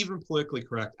 even politically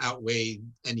correct, outweighed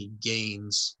any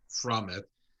gains from it.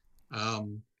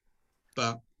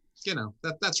 But,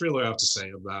 that's really what I have to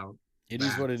say about it.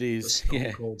 Is what it is.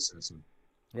 Yeah. Cold Citizen.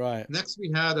 Right. Next,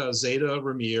 we had Zeta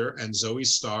Ramir and Zoe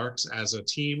Starks as a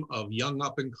team of young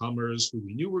up-and-comers who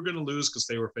we knew were going to lose because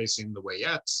they were facing the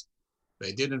Wayettes.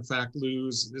 They did, in fact,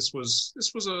 lose. This was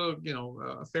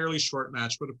a fairly short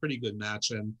match, but a pretty good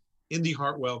match. And Indy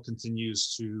Hartwell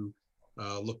continues to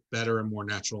look better and more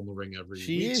natural in the ring every week.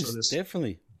 She is,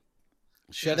 definitely.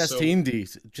 Shout out to Indy,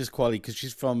 just quietly, because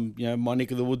she's from my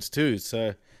neck of the woods too.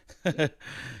 So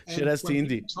shout out to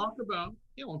Indy.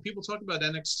 When people talk about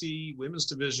NXT Women's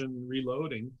Division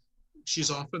reloading,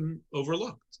 she's often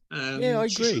overlooked. And I agree.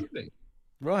 She should be.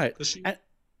 Right.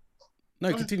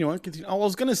 Continue on. I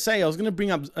was going to bring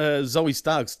up Zoe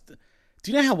Starks.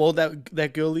 Do you know how old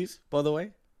that girl is, by the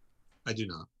way? I do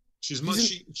not. She's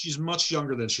much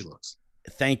younger than she looks.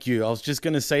 Thank you. I was just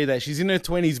going to say that. She's in her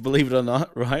 20s, believe it or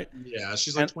not, right? Yeah,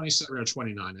 she's like 27 or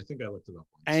 29. I think I looked it up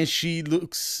once. And she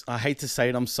looks, I hate to say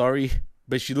it, I'm sorry,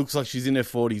 but she looks like she's in her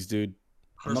 40s, dude.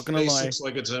 I'm not going to lie. Her face looks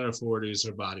like it's in her 40s.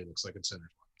 Her body looks like it's in her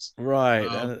 20s.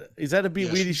 Right. Is that a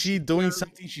bit weird? Is she doing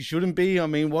something she shouldn't be? I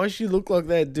mean, why does she look like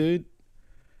that, dude?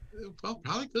 Well,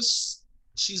 probably because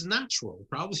she's natural.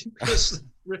 Probably because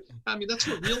that's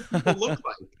what real people look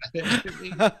like.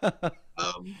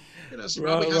 She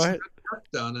probably has her work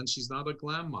done, and she's not a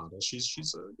glam model.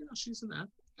 She's an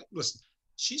actor. Listen,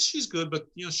 she's good, but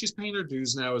she's paying her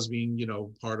dues now as being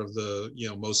part of the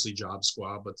mostly job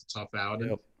squad, but the tough out,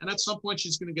 and at some point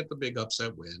she's going to get the big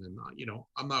upset win, and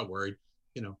I'm not worried.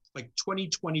 Like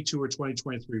 2022 or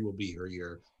 2023 will be her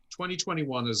year.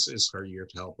 2021 is her year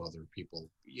to help other people,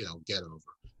 get over.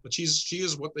 But she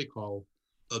is what they call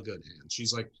a good hand.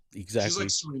 She's like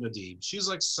Serena Deeb. She's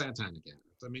like Santana Garrett.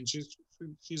 I mean,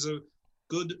 she's a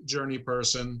good journey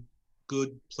person,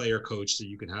 good player coach that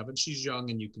you can have, and she's young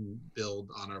and you can build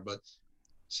on her. But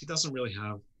she doesn't really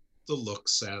have the look,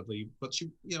 sadly. But she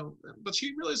really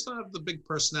doesn't have the big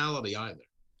personality either.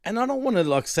 And I don't want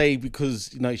to say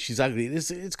because she's ugly.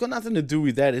 It's got nothing to do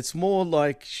with that. It's more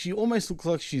like she almost looks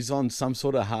like she's on some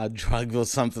sort of hard drug or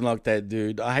something like that,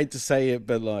 dude. I hate to say it,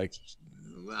 but like,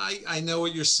 I know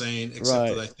what you're saying,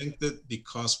 except that I think that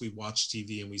because we watch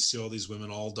TV and we see all these women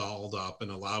all dolled up,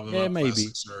 and a lot of them have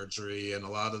plastic surgery, and a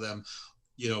lot of them,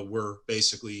 were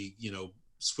basically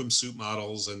swimsuit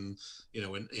models and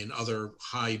in other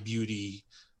high beauty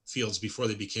fields before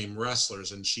they became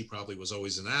wrestlers, and she probably was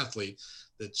always an athlete.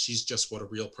 That she's just what a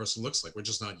real person looks like. We're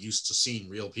just not used to seeing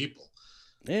real people.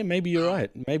 Yeah, maybe you're right.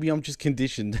 Maybe I'm just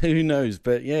conditioned. Who knows?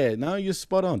 But yeah, no, you're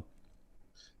spot on.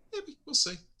 Maybe. We'll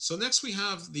see. So next we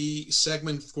have the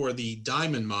segment for the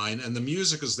Diamond Mine, and the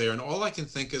music is there. And all I can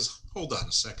think is, hold on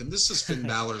a second. This is Finn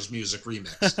Balor's music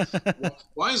remix.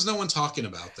 Why is no one talking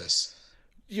about this?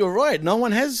 You're right. No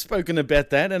one has spoken about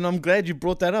that. And I'm glad you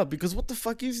brought that up, because what the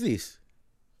fuck is this?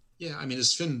 Yeah, I mean,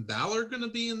 is Finn Balor going to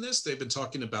be in this? They've been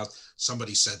talking about,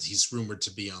 somebody said he's rumored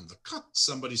to be on the cut.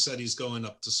 Somebody said he's going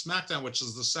up to SmackDown, which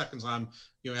is the second time,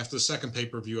 after the second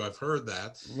pay-per-view, I've heard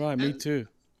that. Right, me too.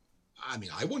 I mean,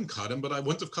 I wouldn't cut him, but I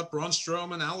wouldn't have cut Braun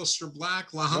Strowman, Aleister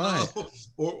Black, Lana,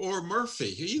 or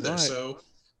Murphy either. Right. So,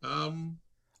 I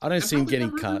don't see him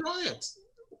getting cut. Riot,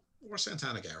 or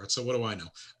Santana Garrett. So what do I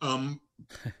know?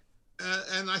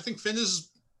 And I think Finn is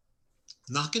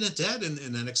knocking it dead in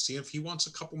NXT. If he wants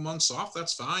a couple months off,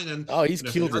 that's fine. And he's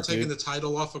killed it, taking the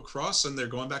title off of Cross and they're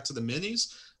going back to the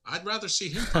minis. I'd rather see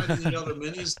him fighting the other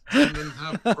minis than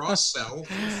have Cross sell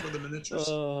for the miniatures.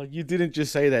 Oh, you didn't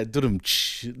just say that, the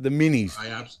minis.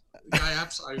 I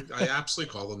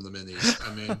absolutely call them the minis.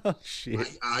 I mean,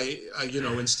 shit. I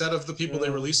instead of the people they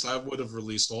released, I would have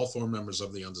released all 4 members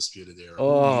of the Undisputed Era.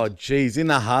 Oh, geez, in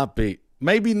a heartbeat.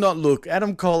 Maybe not. Look,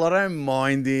 Adam Cole, I don't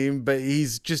mind him, but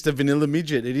he's just a vanilla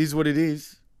midget. It is what it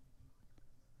is.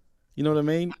 You know what I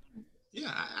mean?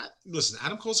 Yeah, listen,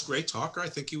 Adam Cole's a great talker. I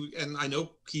think and I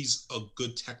know he's a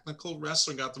good technical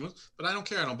wrestler and got the moves, but I don't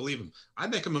care. I don't believe him. I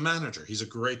make him a manager. He's a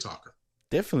great talker.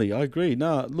 Definitely, I agree.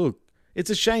 No, look, it's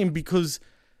a shame because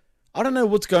I don't know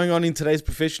what's going on in today's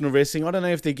professional wrestling. I don't know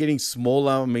if they're getting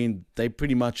smaller. I mean, they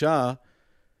pretty much are.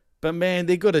 But, man,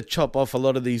 they got to chop off a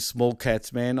lot of these small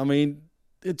cats, man. I mean,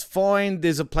 it's fine.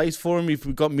 There's a place for them if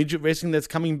we've got midget wrestling that's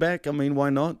coming back. I mean,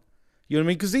 why not? You know what I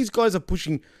mean? Because these guys are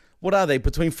pushing, what are they,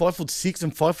 between 5'6"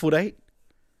 and 5'8"?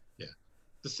 Yeah.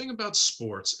 The thing about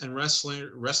sports, and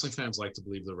wrestling fans like to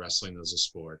believe that wrestling is a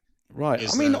sport. Right.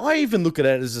 I mean, I even look at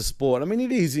it as a sport. I mean,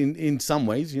 it is in some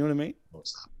ways. You know what I mean? No,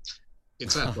 it's not.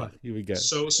 It's athletic. Here we go.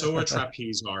 So are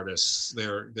trapeze artists.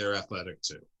 They're athletic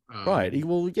too. Right.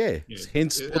 Well, yeah.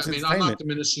 Hence sports I mean, entertainment. I'm not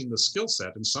diminishing the skill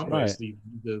set. In some ways,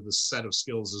 the set of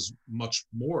skills is much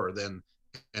more than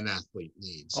an athlete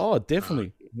needs. Oh,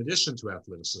 definitely. In addition to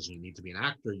athleticism, you need to be an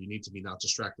actor. You need to be not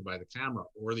distracted by the camera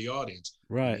or the audience.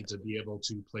 Right. You need to be able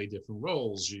to play different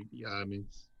roles. You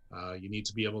need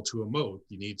to be able to emote.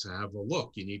 You need to have a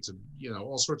look. You need to,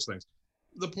 all sorts of things.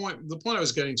 The point I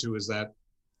was getting to is that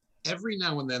every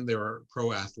now and then there are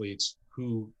pro athletes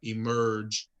who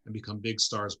emerge and become big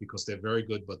stars because they're very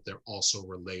good, but they're also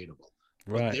relatable.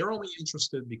 Right. But they're only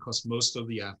interested because most of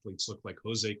the athletes look like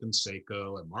Jose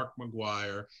Canseco and Mark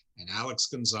McGuire and Alex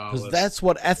Gonzalez. Because that's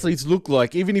what athletes look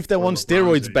like, even if they were on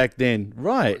steroids back then.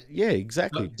 Right. Yeah,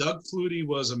 exactly. Doug Flutie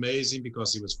was amazing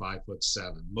because he was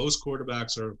 5'7". Most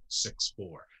quarterbacks are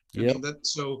 6'4". Yeah.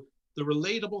 So the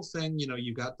relatable thing,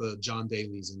 you got the John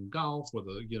Daly's in golf or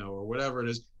or whatever it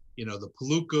is. The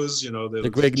Palookas, the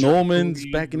Greg Normans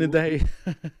back in the day.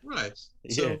 Right.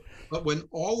 Yeah. So, but when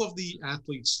all of the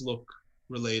athletes look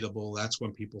relatable, that's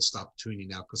when people stop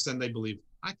tuning out because then they believe,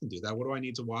 I can do that. What do I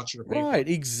need to watch or pay Right,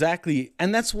 for? exactly.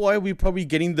 And that's why we're probably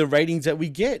getting the ratings that we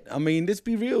get. I mean, let's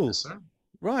be real. Yes, sir.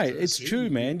 Right, it's true,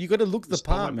 man. You got to look the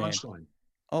part, man.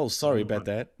 Oh, sorry about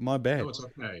that. My bad. No, it's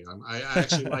okay. I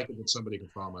actually like it that somebody can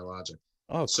follow my logic.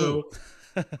 Oh, cool. So,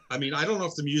 I mean, I don't know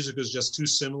if the music is just too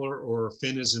similar or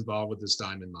Finn is involved with this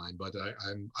Diamond Mine, but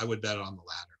I would bet on the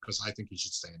latter because I think he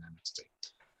should stay in NXT.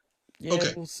 Yeah,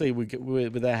 okay. We'll see where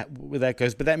that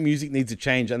goes. But that music needs to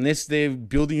change. Unless they're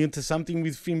building into something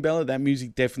with Finn Balor, that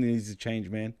music definitely needs to change,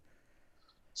 man.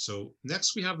 So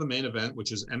next we have the main event,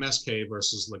 which is MSK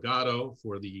versus Legado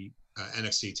for the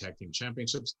NXT Tag Team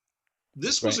Championships.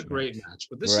 This was a great match,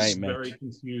 but this is very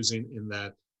confusing in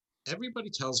that everybody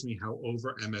tells me how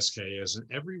over MSK is, and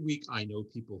every week I know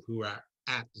people who are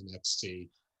at NXT,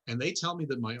 and they tell me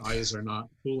that my eyes are not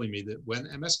fooling me, that when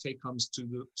MSK comes to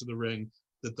the ring,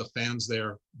 that the fans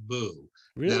there boo.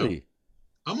 Really?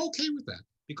 Now, I'm okay with that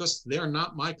because they're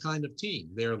not my kind of team.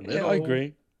 They're little. Yeah, I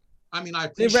agree. I mean,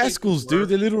 they're rascals, dude.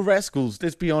 They're little rascals.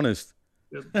 Let's be honest.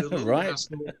 They're little right?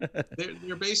 rascals.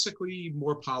 They're basically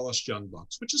more polished young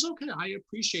bucks, which is okay. I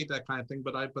appreciate that kind of thing,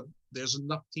 but there's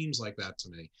enough teams like that to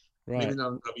me. Right. Maybe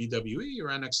not WWE or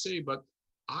NXT, but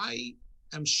I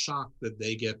am shocked that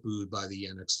they get booed by the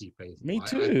NXT faithful. Me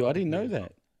too. I didn't know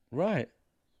that. Right.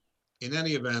 In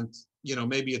any event,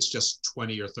 maybe it's just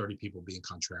 20 or 30 people being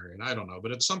contrarian. I don't know.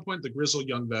 But at some point, the grizzled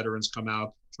young veterans come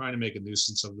out trying to make a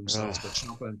nuisance of themselves. But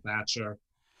Ciampa and Thatcher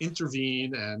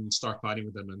intervene and start fighting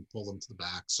with them and pull them to the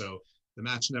back. So the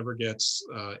match never gets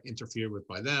interfered with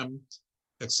by them,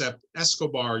 except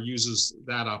Escobar uses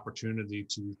that opportunity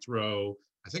to throw,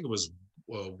 I think it was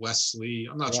Wesley.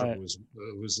 I'm not sure if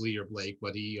it was Lee or Blake,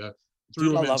 but he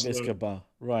threw him into Escobar.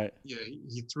 Right. Yeah,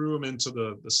 he threw him into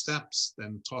the steps,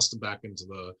 then tossed him back into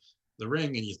the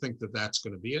ring, and you think that that's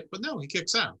going to be it, but no, he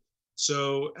kicks out.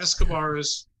 So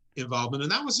Escobar's involvement,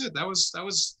 and that was it. That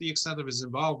was the extent of his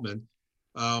involvement.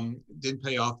 Didn't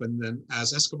pay off, and then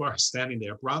as Escobar is standing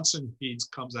there, Bronson Reed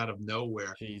comes out of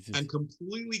nowhere and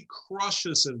completely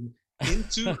crushes him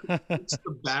into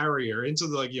the barrier, into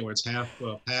the it's half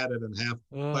padded and half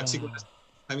plexiglass.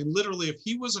 I mean, literally, if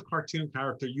he was a cartoon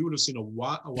character, you would have seen a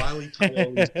Wile E.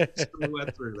 Coyote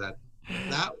silhouette through that.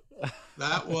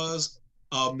 That was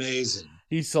amazing.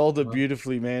 He sold it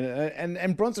beautifully, man.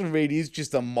 And Bronson Reed is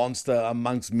just a monster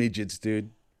amongst midgets, dude.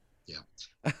 Yeah.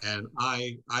 And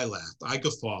I laughed. I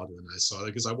guffawed when I saw it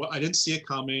because I didn't see it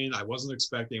coming. I wasn't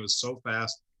expecting it. It was so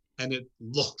fast. And it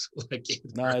looked like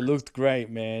it. No, it looked great,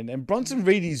 man. And Bronson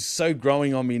Reed is so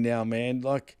growing on me now, man.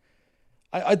 Like,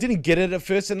 I didn't get it at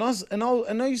first, and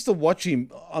I used to watch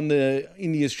him in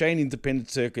the Australian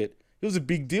independent circuit. It was a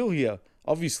big deal here,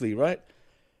 obviously, right?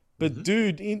 But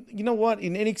dude, you know what?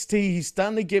 In NXT, he's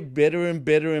starting to get better and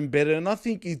better and better, and I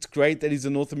think it's great that he's a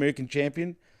North American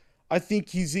champion. I think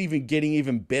he's even getting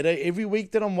even better every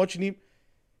week that I'm watching him.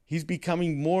 He's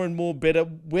becoming more and more better.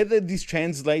 Whether this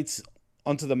translates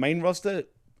onto the main roster,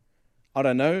 I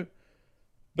don't know.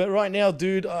 But right now,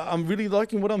 dude, I'm really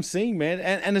liking what I'm seeing, man.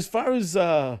 And as far as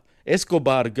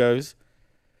Escobar goes,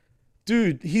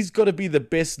 dude, he's got to be the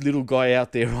best little guy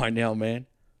out there right now, man.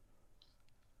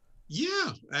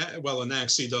 Yeah, well, in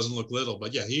NXT doesn't look little,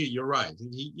 but yeah, you're right.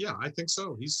 Yeah, I think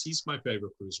so. He's my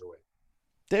favorite cruiserweight.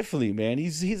 Definitely, man.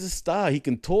 He's a star. He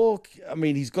can talk. I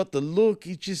mean, he's got the look.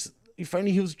 He just, if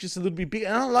only he was just a little bit bigger.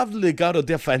 And I love Legado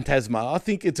del Fantasma. I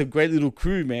think it's a great little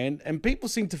crew, man. And people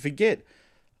seem to forget.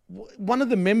 One of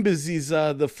the members is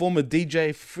the former DJ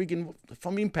friggin'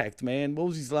 from Impact, man. What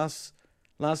was his last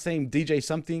name? DJ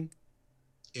something?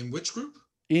 In which group?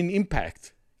 In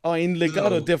Impact. Oh, in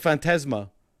Legado del Fantasma.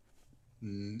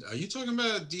 Are you talking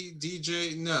about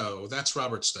DJ? No, that's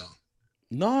Robert Stone.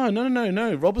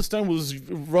 No. Robert Stone was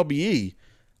Robbie E.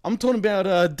 I'm talking about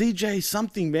DJ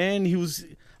something, man.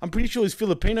 I'm pretty sure he's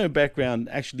Filipino background,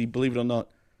 actually, believe it or not.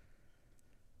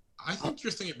 I think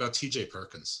you're thinking about TJ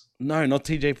Perkins. No, not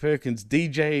TJ Perkins.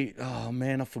 DJ, oh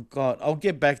man, I forgot. I'll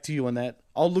get back to you on that.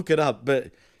 I'll look it up,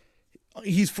 but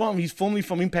he's formerly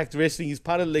from Impact Wrestling. He's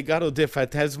part of Legado del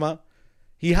Fantasma.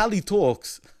 He hardly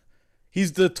talks.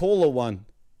 He's the taller one.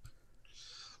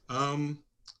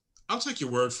 I'll take your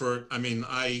word for it. I mean,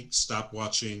 I stopped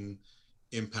watching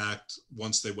Impact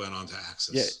once they went on to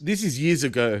Access. Yeah, this is years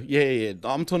ago. Yeah.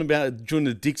 I'm talking about during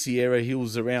the Dixie era. He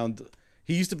was around.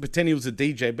 He used to pretend he was a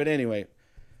DJ. But anyway,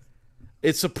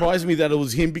 it surprised me that it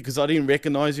was him because I didn't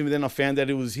recognize him. And then I found out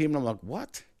it was him. And I'm like,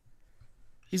 what?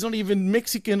 He's not even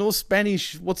Mexican or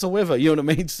Spanish whatsoever. You know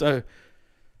what I mean? So.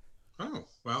 Oh,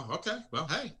 well, okay. Well,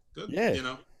 hey, good. Yeah. You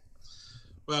know.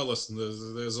 Well, listen,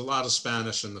 there's a lot of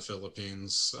Spanish in the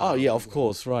Philippines. Oh, yeah, of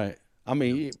course, right. I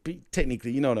mean,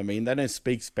 technically, you know what I mean? They don't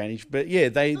speak Spanish, but yeah,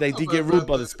 they did get ruled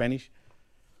by the Spanish.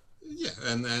 Yeah,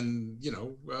 and you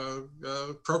know,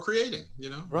 procreating, you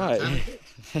know. Right,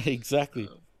 exactly.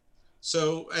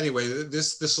 So anyway,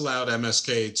 this allowed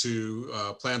MSK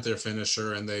to plant their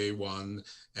finisher, and they won.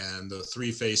 And the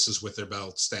three faces with their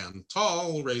belts stand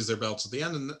tall, raise their belts at the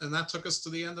end, and that took us to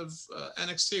the end of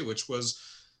NXT, which was,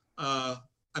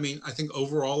 I mean, I think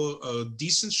overall a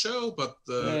decent show, but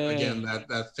again,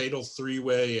 that fatal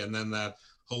three-way and then that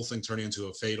whole thing turning into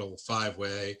a fatal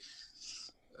five-way,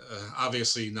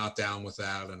 obviously not down with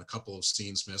that, and a couple of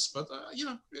scenes missed, but you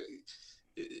know,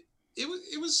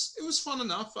 it was fun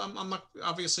enough. I'm not,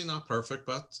 obviously not perfect,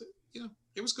 but you know,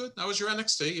 it was good. That was your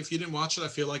NXT. If you didn't watch it, I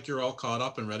feel like you're all caught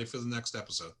up and ready for the next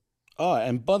episode. Oh,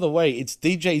 and by the way, it's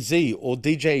DJ Z or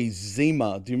DJ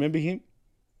Zima. Do you remember him?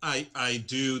 I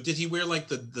do. Did he wear like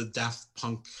the Daft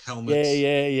Punk helmet?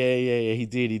 Yeah. He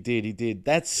did.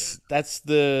 That's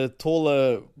the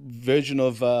taller version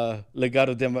of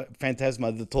Legado del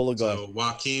Fantasma, the taller guy. So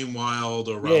Joaquin Wilde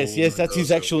or Raul. Yes, that's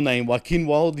his actual name. Joaquin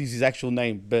Wilde is his actual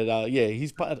name. But yeah,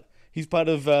 he's part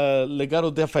of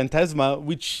Legado del Fantasma,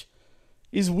 which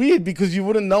is weird because you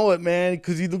wouldn't know it, man,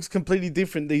 because he looks completely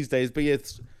different these days. But yeah,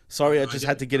 sorry, I just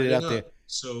had to get it out there.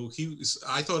 So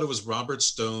I thought it was Robert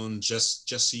Stone,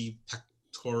 Jesse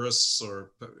Pectoris,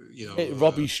 or you know,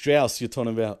 Robbie Strauss. You're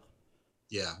talking about?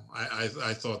 Yeah,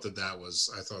 I thought that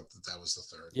was the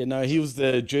third. Yeah, no, he was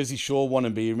the Jersey Shore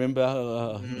wannabe.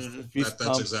 Remember?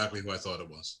 That's exactly who I thought it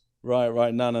was.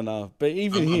 Right. No. But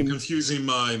even I'm confusing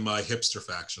my hipster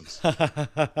factions.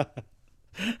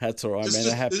 That's all right, man.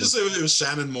 That happens. It was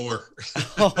Shannon Moore.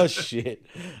 Oh shit.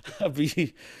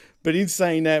 But in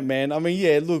saying that, man, I mean,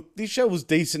 yeah, look, this show was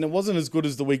decent. It wasn't as good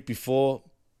as the week before.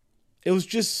 It was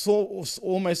just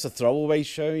almost a throwaway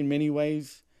show in many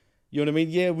ways. You know what I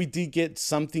mean? Yeah, we did get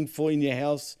something for In Your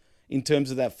House in terms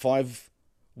of that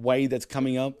 5-way that's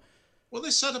coming up. Well,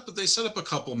 they set up a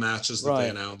couple matches that they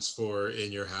announced for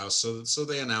In Your House. So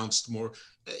they announced more,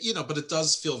 you know, but it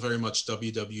does feel very much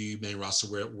WWE main roster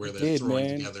where they're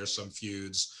throwing together some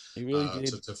feuds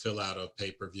to fill out a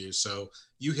pay-per-view. So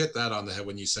you hit that on the head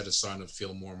when you said it's starting to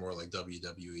feel more and more like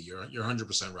WWE. You're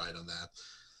 100% right on that.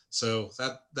 So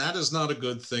that is not a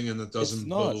good thing, and it doesn't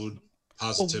bode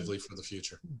positively for the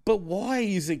future. But why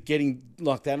is it getting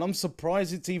like that? I'm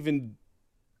surprised it's even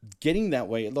getting that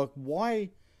way. Like, why?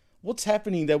 What's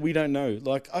happening that we don't know?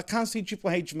 Like, I can't see Triple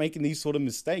H making these sort of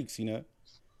mistakes, you know?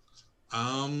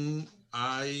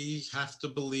 I have to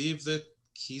believe that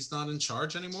he's not in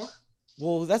charge anymore.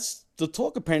 Well, that's the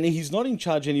talk. Apparently, he's not in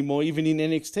charge anymore, even in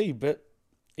NXT, but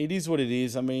it is what it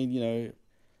is. I mean, you know,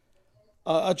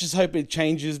 I just hope it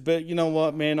changes, but you know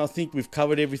what, man? I think we've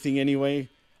covered everything anyway.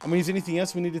 I mean, is there anything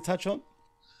else we need to touch on?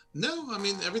 No, I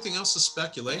mean, everything else is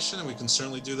speculation, and we can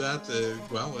certainly do that,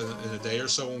 in a day or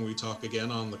so when we talk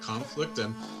again on the conflict,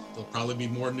 and there'll probably be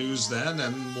more news then,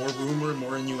 and more rumor,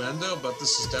 more innuendo, but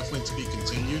this is definitely to be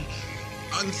continued.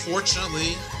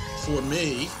 Unfortunately for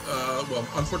me,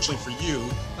 unfortunately for you,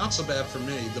 not so bad for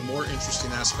me, the more interesting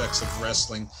aspects of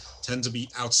wrestling tend to be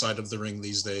outside of the ring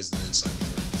these days than inside the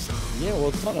ring. Yeah, well,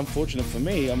 it's not unfortunate for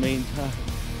me. I mean,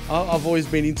 I've always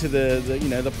been into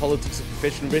the politics of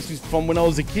professional wrestling from when I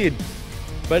was a kid.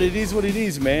 But it is what it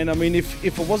is, man. I mean, if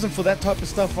it wasn't for that type of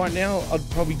stuff right now, I'd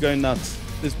probably go nuts.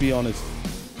 Let's be honest.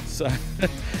 So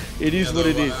it is what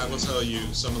it is. I will tell you,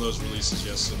 some of those releases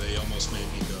yesterday almost made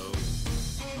me go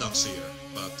nutsier.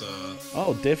 But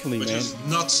oh, definitely, which man. is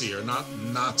nutsier, not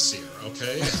Natsier,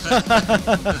 okay?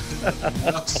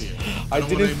 Nutsier. I don't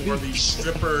want any more of these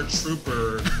stripper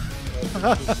trooper.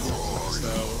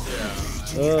 So yeah.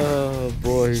 Oh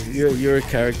boy, you're a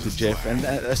character, Jeff. And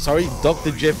sorry,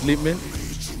 Dr. Jeff Lippman.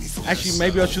 Actually,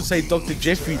 maybe I should say Dr.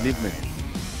 Jeffrey Lippman.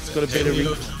 It's got a better ring.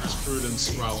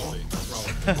 Jurisprudence, Raleigh.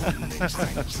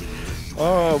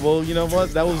 Oh well, you know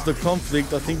what? That was the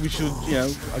conflict. I think we should,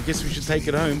 I guess we should take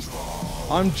it home.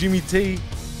 I'm Jimmy T.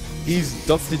 He's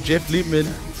Dr. Jeff Lippman,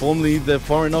 formerly the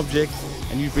Foreign Object,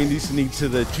 and you've been listening to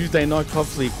the Tuesday Night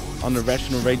Conflict on the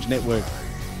Rational Rage Network.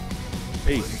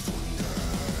 Peace.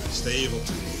 Stay evil.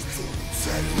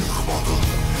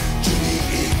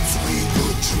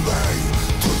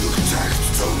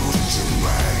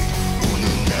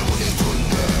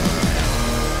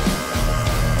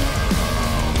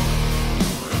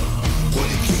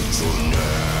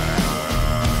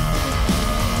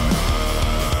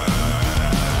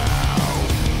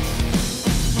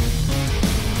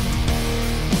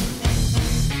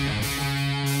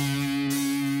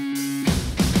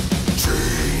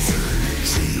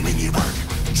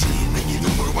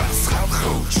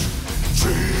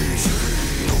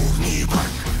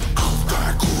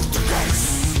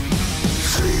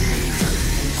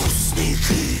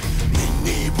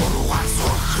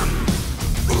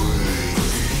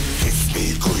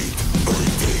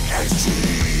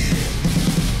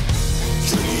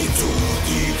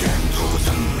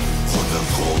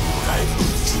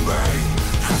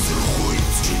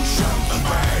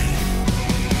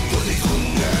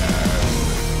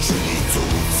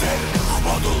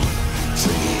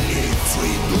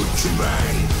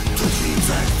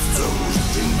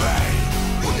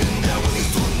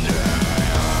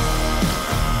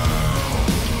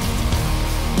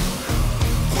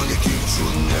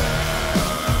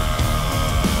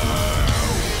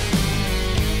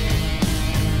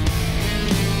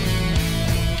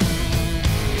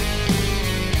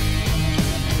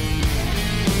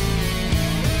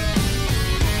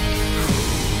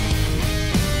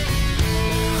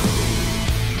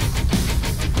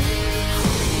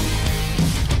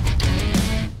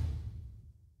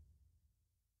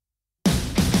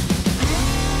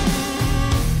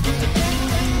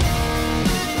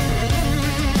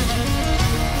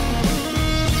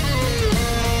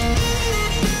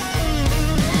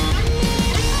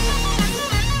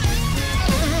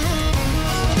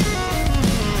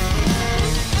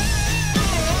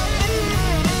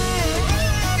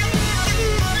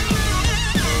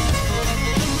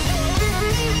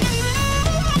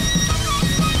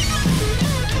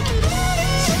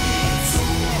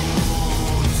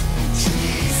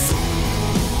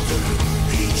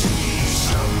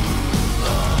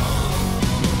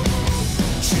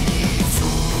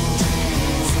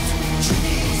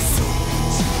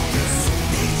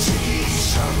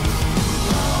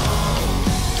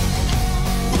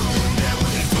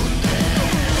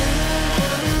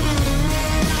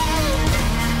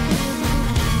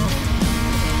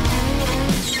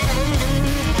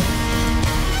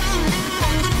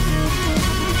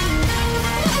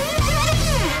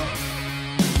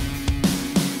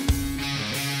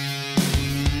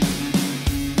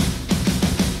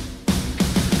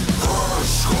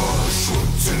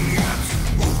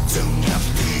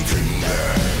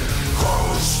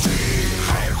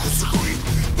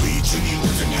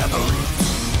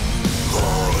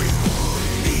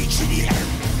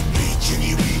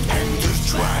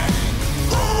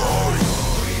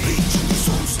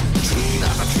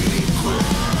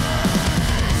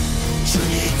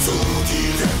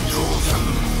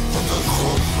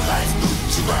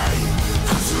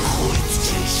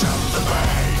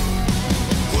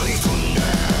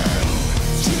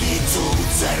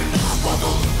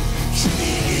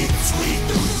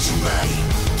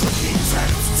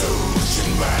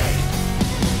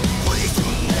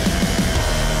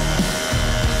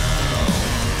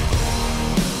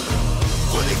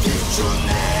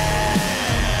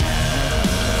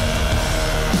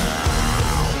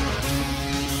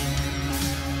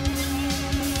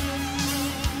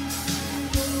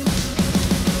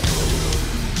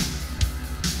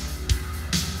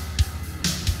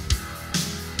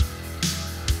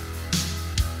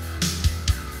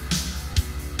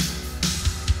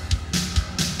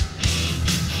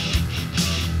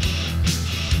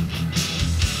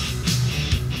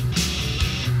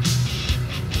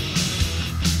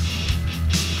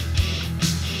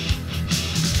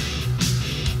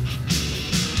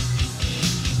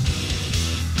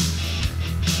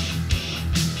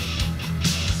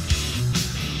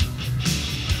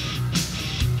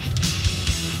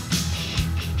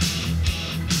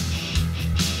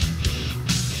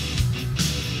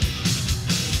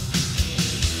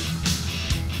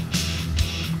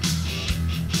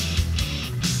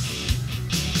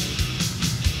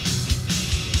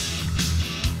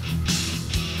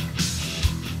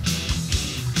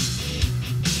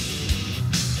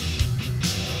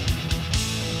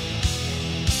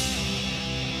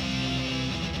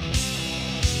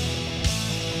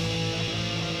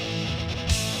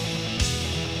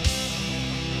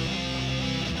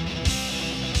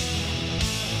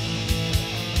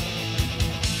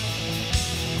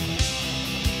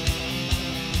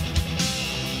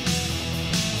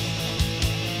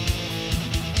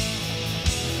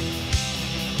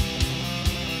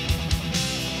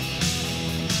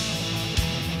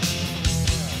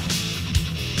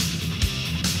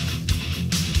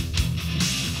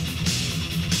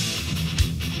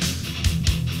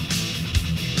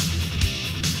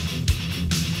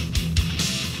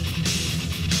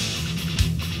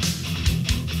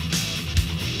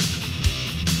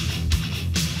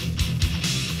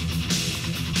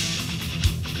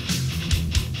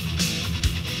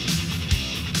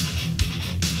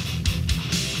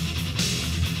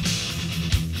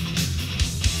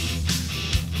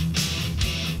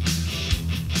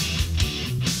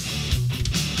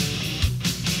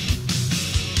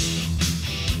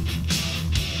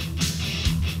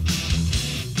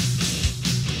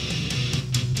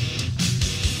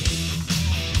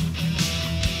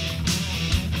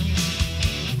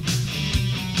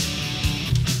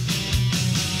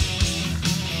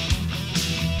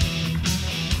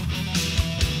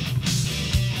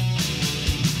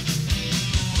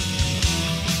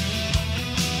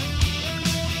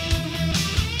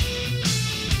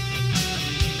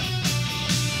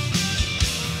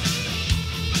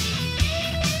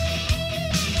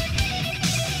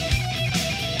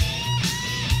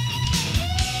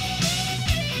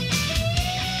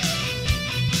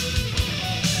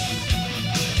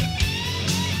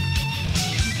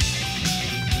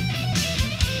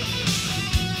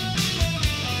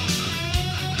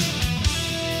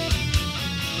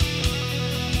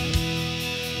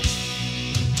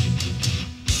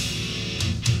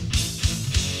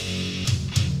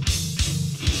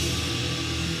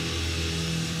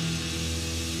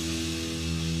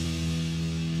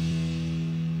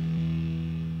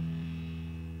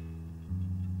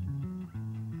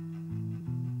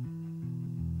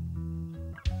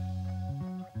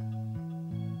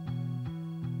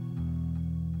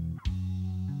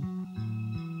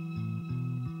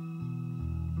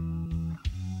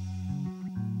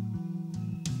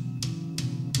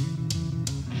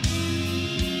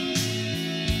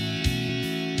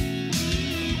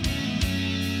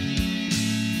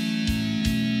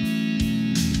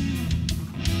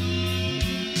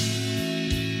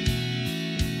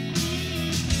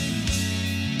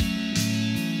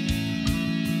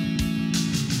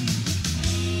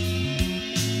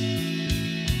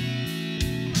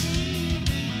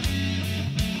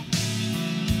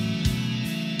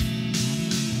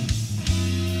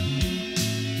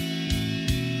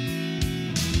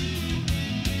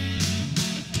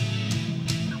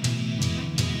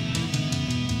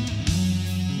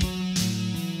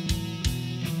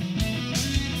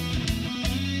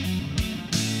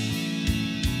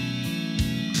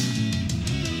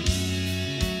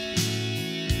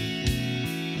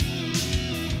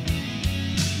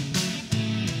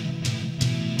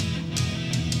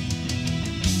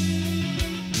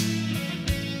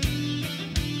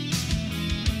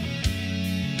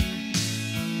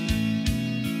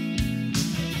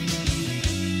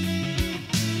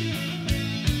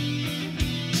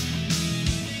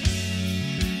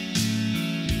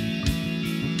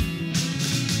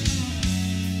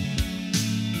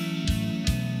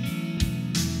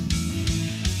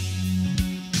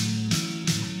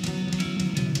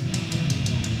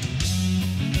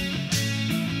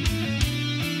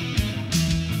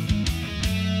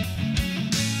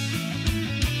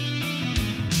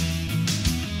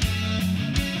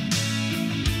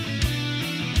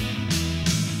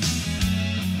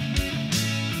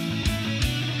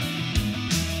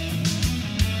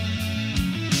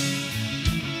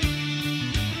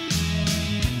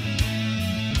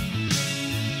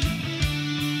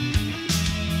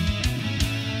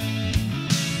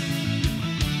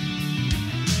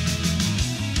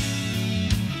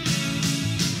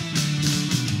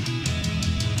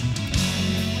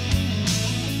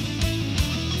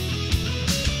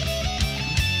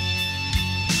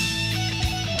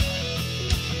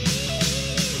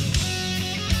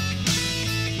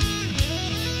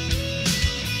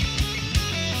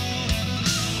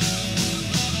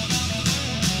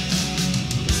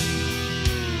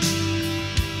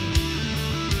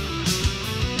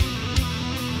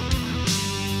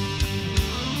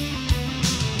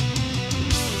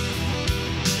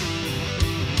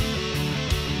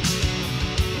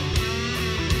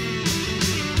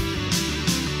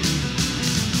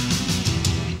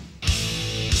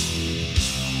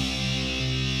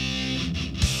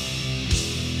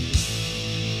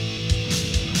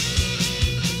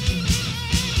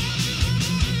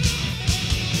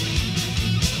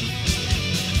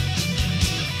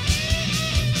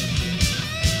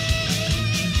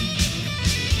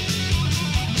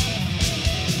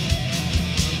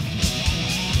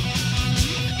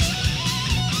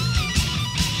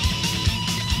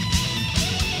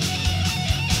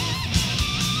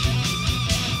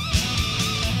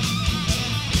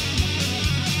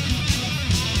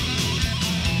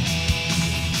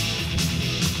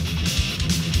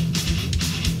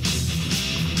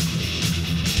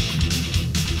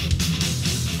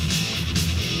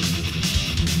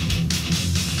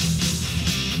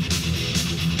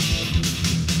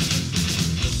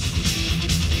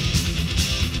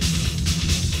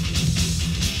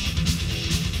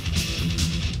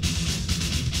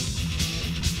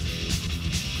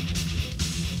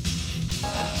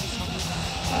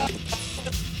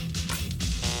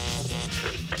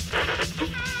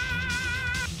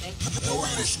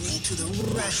 listening to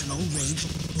the Rational Rage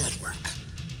Network.